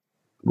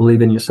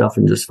 believe in yourself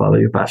and just follow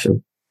your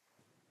passion.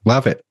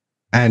 Love it.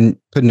 And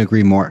couldn't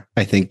agree more.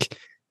 I think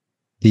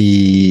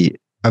the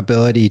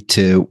ability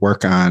to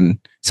work on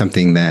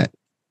something that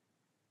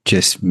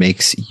just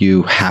makes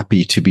you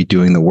happy to be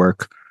doing the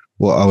work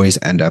will always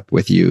end up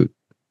with you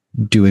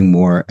doing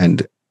more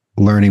and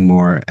learning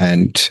more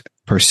and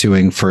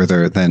pursuing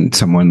further than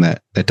someone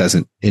that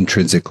doesn't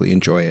intrinsically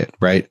enjoy it,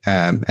 right?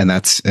 And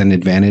that's an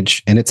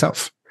advantage in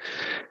itself.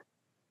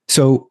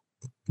 So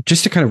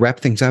just to kind of wrap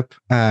things up,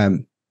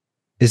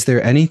 is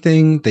there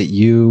anything that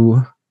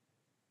you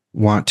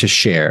want to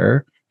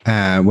share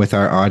with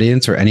our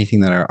audience, or anything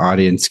that our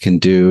audience can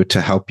do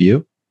to help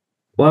you?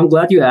 Well, I'm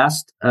glad you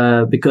asked,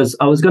 because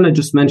I was going to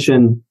just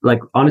mention, like,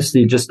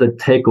 honestly, just a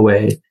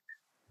takeaway.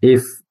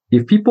 If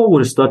people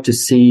were to start to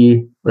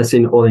see, let's say,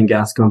 an oil and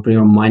gas company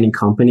or mining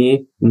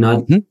company,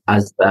 not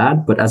as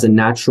that, but as a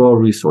natural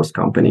resource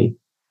company,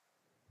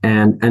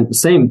 and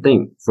same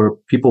thing for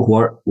people who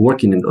are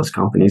working in those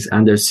companies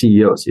and their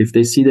CEOs, if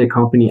they see their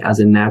company as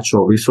a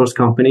natural resource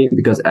company,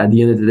 because at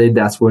the end of the day,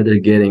 that's where they're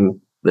getting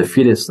the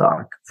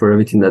feedstock for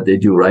everything that they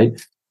do,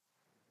 right?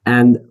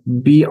 And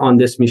be on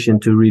this mission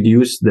to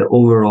reduce the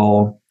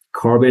overall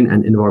carbon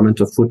and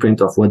environmental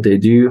footprint of what they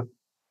do,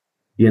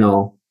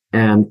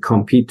 and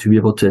compete to be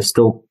able to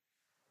still,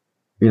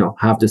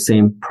 have the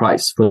same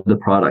price for the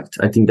product.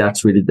 I think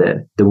that's really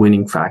the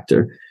winning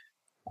factor.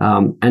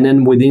 And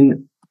then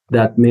within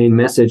that main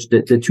message,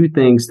 the two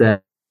things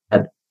that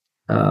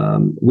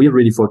we're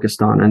really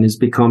focused on and is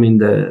becoming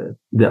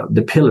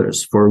the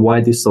pillars for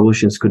why these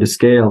solutions could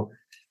scale.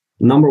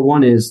 Number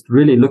one is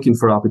really looking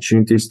for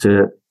opportunities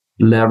to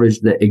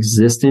leverage the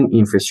existing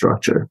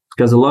infrastructure,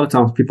 because a lot of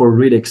times people are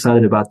really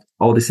excited about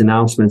all these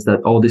announcements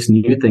that all these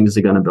new things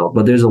are going to build,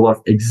 but there's a lot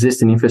of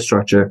existing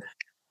infrastructure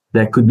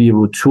that could be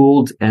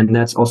retooled, and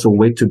that's also a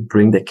way to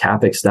bring the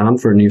capex down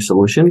for new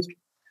solutions.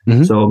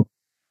 So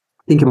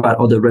think about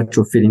all the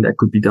retrofitting that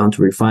could be done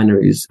to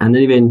refineries, and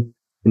then even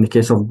in the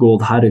case of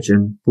gold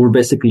hydrogen, we're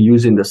basically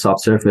using the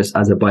subsurface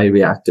as a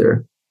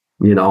bioreactor,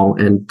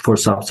 and for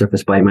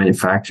subsurface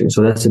biomanufacturing.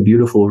 So that's a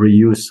beautiful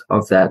reuse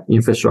of that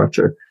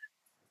infrastructure.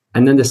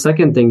 And then the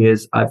second thing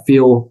is, I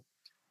feel,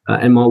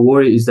 and my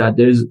worry is that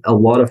there's a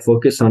lot of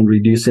focus on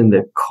reducing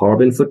the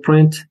carbon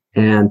footprint.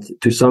 And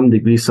to some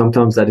degree,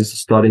 sometimes that is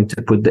starting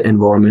to put the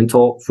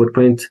environmental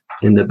footprint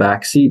in the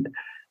backseat.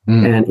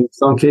 And in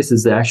some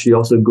cases, they actually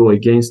also go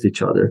against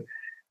each other.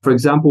 For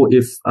example,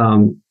 if,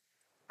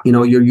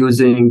 you're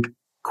using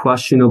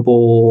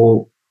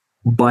questionable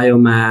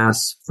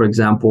biomass, for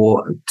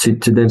example, to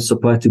then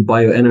supply to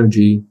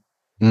bioenergy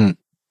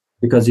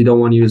because you don't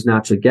want to use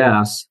natural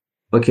gas,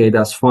 okay,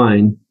 that's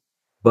fine.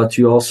 But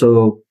you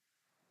also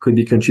could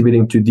be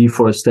contributing to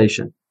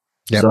deforestation.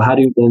 Yep. So how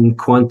do you then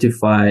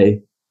quantify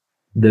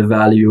the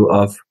value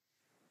of,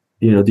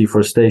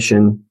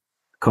 deforestation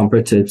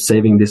compared to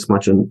saving this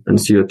much on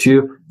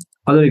CO2?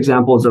 Other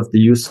examples of the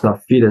use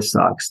of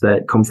feedstocks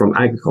that come from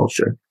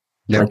agriculture.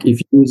 Yep. Like if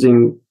you're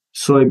using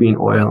soybean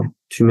oil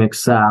to make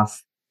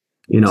SAF,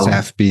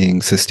 SAF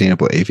being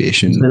sustainable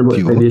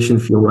aviation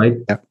fuel, right?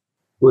 Yep.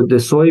 With the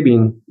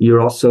soybean,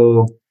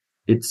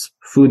 it's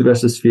food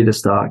versus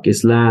feedstock,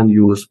 it's land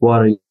use,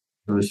 water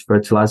use,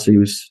 fertilizer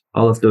use,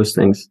 all of those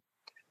things,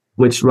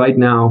 which right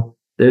now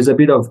there's a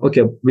bit of,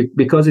 okay,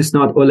 because it's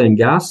not oil and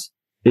gas,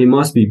 it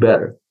must be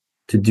better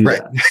to do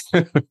that.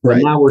 But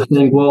now we're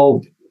saying,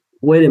 well,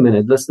 wait a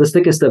minute, let's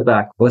take a step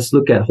back. Let's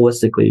look at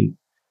holistically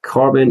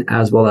carbon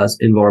as well as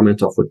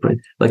environmental footprint.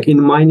 Like in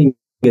mining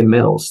and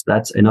metals,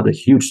 that's another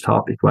huge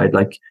topic, right?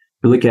 Like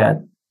you look at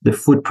the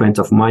footprint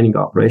of mining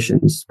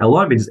operations, a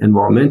lot of it is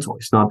environmental.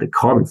 It's not the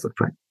carbon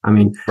footprint. I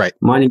mean,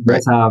 mining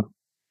does have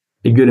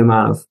a good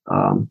amount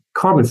of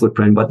carbon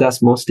footprint, but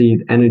that's mostly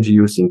energy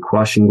used in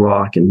crushing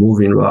rock and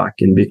moving rock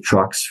and big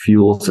trucks,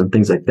 fuels and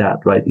things like that,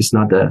 right? It's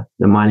not the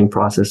mining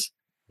process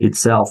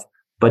itself,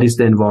 but it's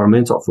the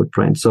environmental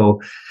footprint.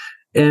 So,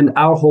 and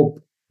our hope,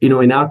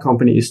 in our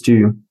company is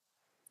to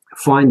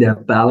find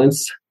that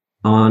balance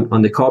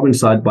on the carbon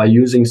side by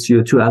using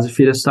CO2 as a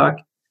feedstock,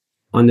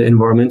 on the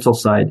environmental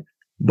side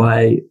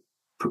by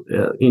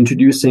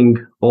introducing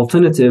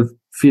alternative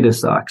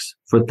feedstocks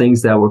for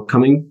things that were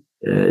coming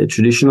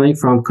traditionally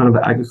from kind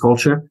of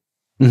agriculture,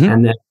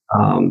 and then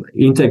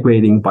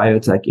integrating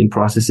biotech in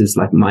processes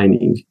like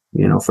mining,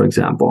 for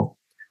example.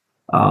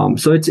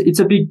 So it's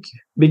a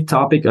big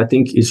topic. I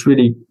think it's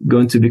really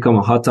going to become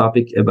a hot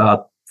topic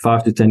about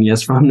 5 to 10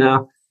 years from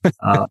now.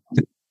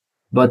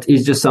 But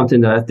it's just something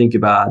that I think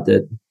about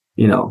that,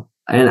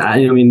 and I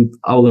would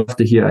love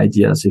to hear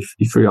ideas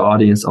if your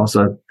audience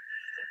also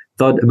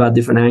thought about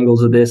different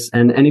angles of this,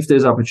 and if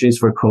there's opportunities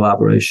for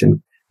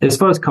collaboration. As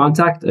far as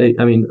contact,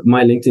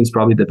 my LinkedIn is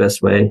probably the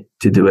best way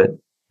to do it.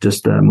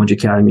 Just Moji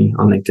Karimi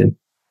on LinkedIn.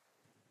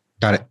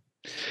 Got it.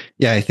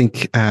 Yeah, I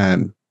think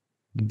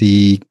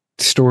the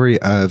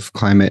story of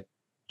climate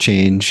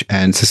change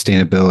and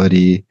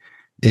sustainability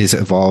is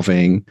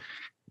evolving,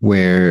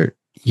 where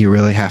you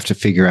really have to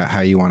figure out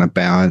how you want to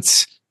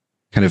balance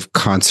kind of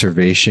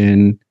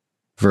conservation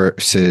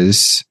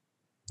versus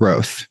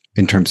growth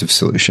in terms of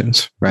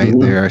solutions, right?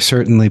 There are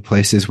certainly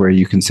places where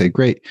you can say,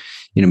 great,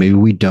 maybe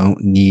we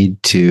don't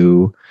need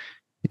to,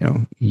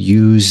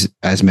 use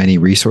as many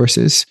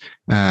resources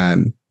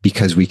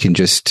because we can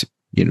just,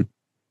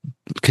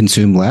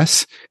 consume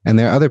less. And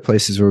there are other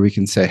places where we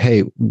can say,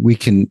 hey, we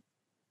can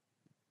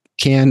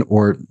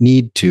or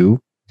need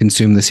to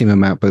consume the same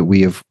amount, but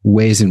we have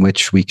ways in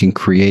which we can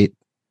create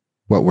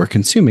what we're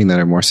consuming that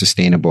are more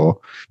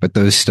sustainable, but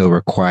those still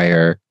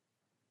require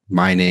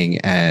mining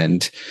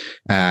and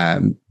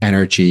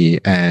energy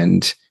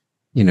and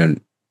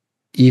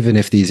even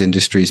if these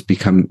industries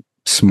become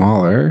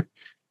smaller,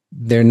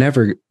 they're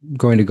never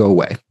going to go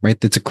away, right?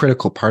 That's a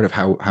critical part of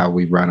how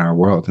we run our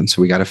world. And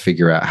so we got to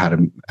figure out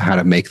how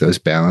to make those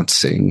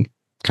balancing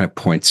kind of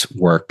points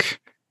work.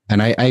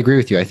 And I agree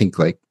with you. I think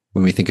like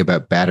when we think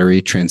about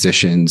battery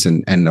transitions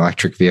and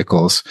electric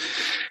vehicles,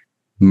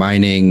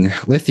 mining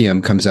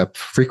lithium comes up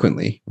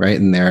frequently, right?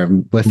 And there are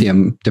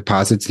lithium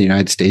deposits in the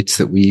United States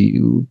that we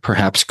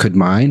perhaps could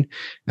mine.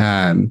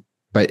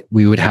 But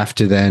we would have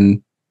to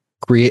then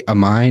create a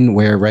mine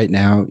where right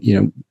now,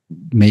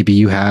 maybe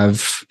you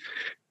have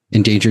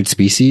endangered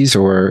species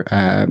or,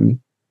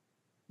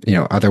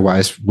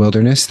 otherwise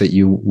wilderness that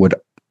you would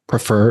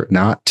prefer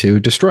not to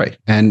destroy.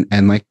 And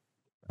like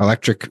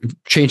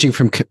changing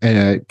from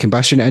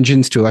combustion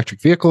engines to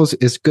electric vehicles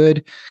is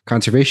good.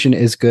 Conservation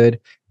is good.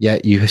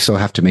 Yet you still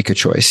have to make a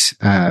choice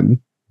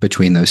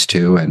between those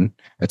two. And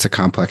it's a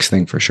complex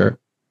thing for sure.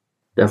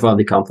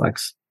 Definitely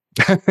complex.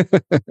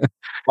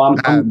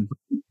 I'm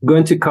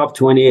going to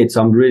COP28,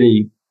 so I'm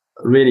really,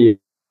 really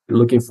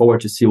looking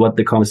forward to see what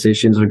the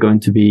conversations are going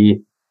to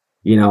be,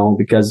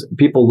 because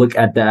people look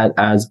at that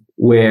as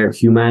where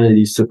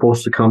humanity is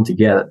supposed to come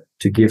together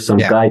to give some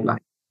guidelines.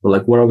 So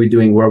like, what are we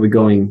doing? Where are we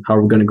going? How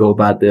are we going to go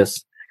about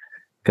this?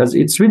 Because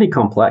it's really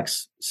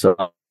complex. So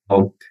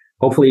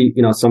hopefully,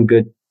 some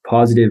good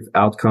positive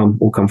outcome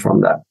will come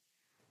from that.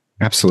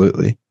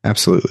 Absolutely.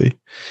 Absolutely.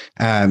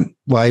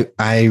 Well,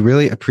 I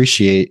really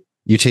appreciate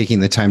you taking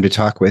the time to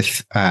talk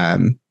with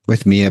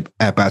me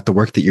about the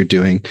work that you're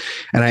doing.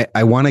 And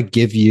I want to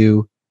give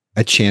you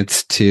a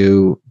chance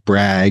to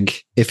brag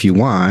if you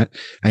want.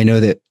 I know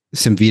that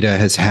Cemvita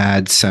has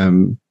had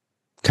some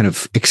kind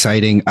of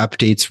exciting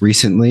updates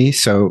recently.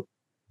 So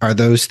are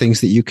those things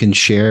that you can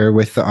share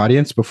with the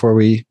audience before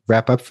we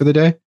wrap up for the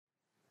day?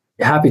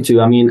 Happy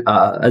to. I mean,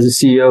 as a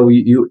CEO,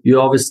 you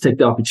always take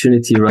the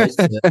opportunity, right?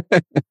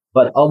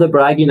 But all the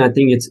bragging, I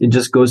think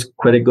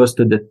credit goes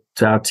to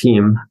our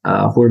team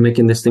who are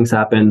making these things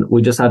happen.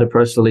 We just had a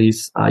press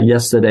release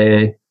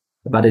yesterday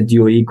about a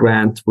DOE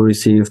grant we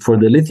received for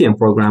the lithium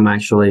program,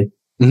 actually,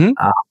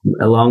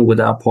 along with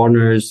our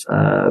partners,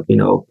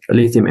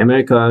 Lithium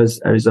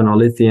Americas, Arizona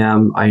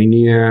Lithium,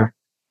 Ioneer.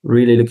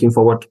 Really looking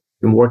forward to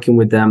working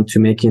with them to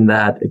making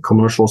that a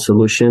commercial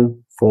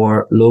solution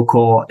for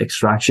local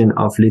extraction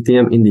of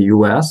lithium in the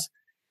U.S.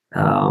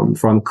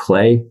 From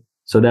clay.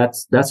 So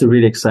that's a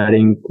really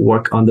exciting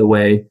work on the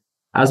way,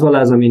 as well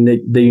as,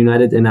 the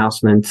United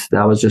announcement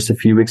that was just a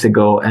few weeks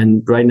ago.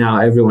 And right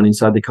now, everyone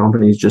inside the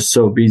company is just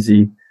so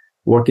busy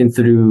working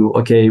through,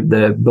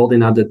 the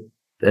building out the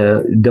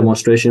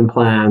demonstration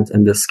plant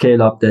and the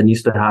scale up that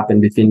needs to happen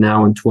between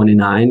now and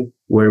 29,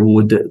 where we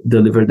would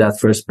deliver that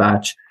first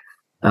batch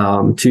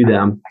to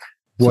them.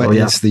 What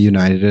is the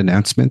United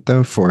announcement,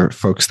 though, for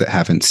folks that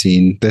haven't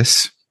seen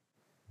this?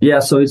 Yeah,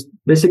 so it's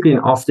basically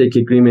an offtake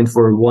agreement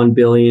for 1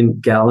 billion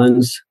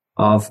gallons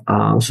of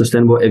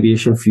sustainable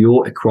aviation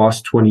fuel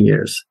across 20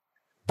 years.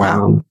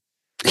 Wow.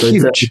 So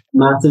huge. It's a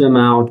massive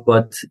amount,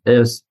 but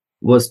it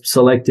was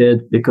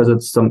selected because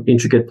of some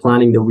intricate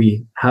planning that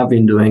we have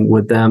been doing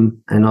with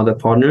them and other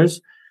partners.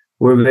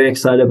 We're very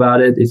excited about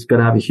it. It's going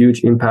to have a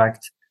huge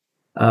impact.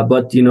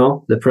 But,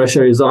 the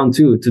pressure is on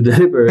too to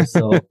deliver.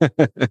 So,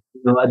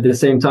 at the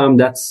same time,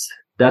 that's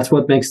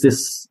what makes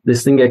this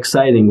thing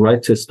exciting,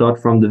 right? To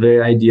start from the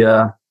very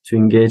idea to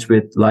engage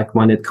with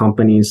like-minded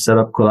companies, set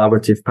up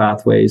collaborative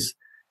pathways,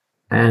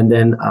 and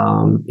then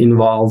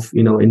involve,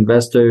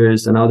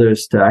 investors and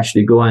others to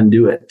actually go and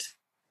do it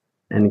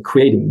and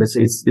creating. But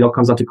it all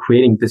comes down to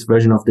creating this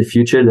version of the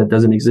future that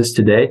doesn't exist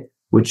today,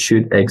 which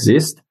should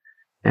exist.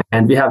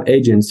 And we have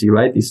agency,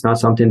 right? It's not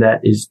something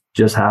that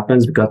just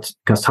happens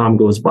because time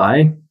goes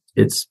by.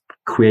 It's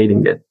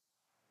creating it.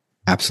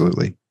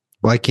 Absolutely.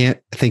 Well, I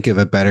can't think of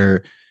a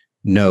better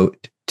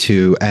note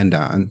to end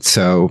on.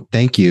 So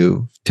thank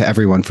you to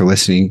everyone for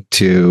listening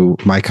to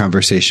my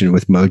conversation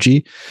with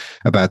Moji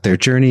about their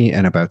journey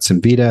and about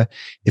Cemvita.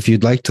 If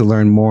you'd like to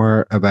learn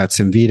more about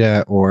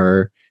Cemvita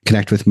or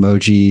connect with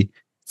Moji,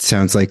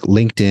 sounds like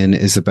LinkedIn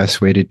is the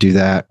best way to do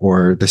that,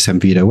 or the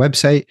Cemvita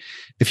website.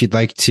 If you'd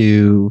like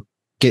to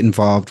get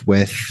involved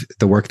with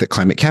the work that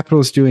Climate Capital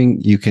is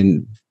doing, you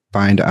can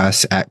find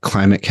us at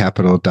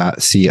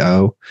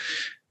climatecapital.co.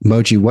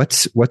 Moji,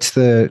 what's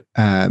the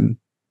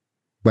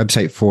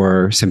website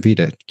for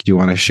Cemvita? Do you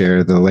want to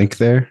share the link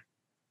there?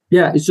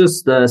 Yeah, it's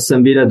just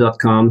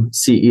cemvita.com,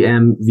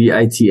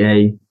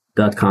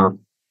 CEMVITA.com.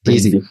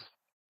 Easy.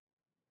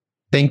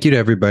 Thank you to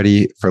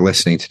everybody for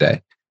listening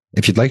today.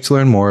 If you'd like to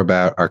learn more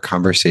about our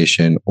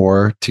conversation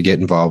or to get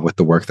involved with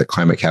the work that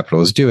Climate Capital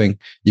is doing,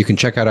 you can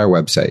check out our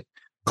website,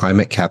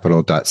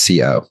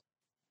 climatecapital.co.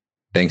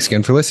 Thanks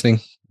again for listening.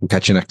 We'll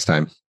catch you next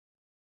time.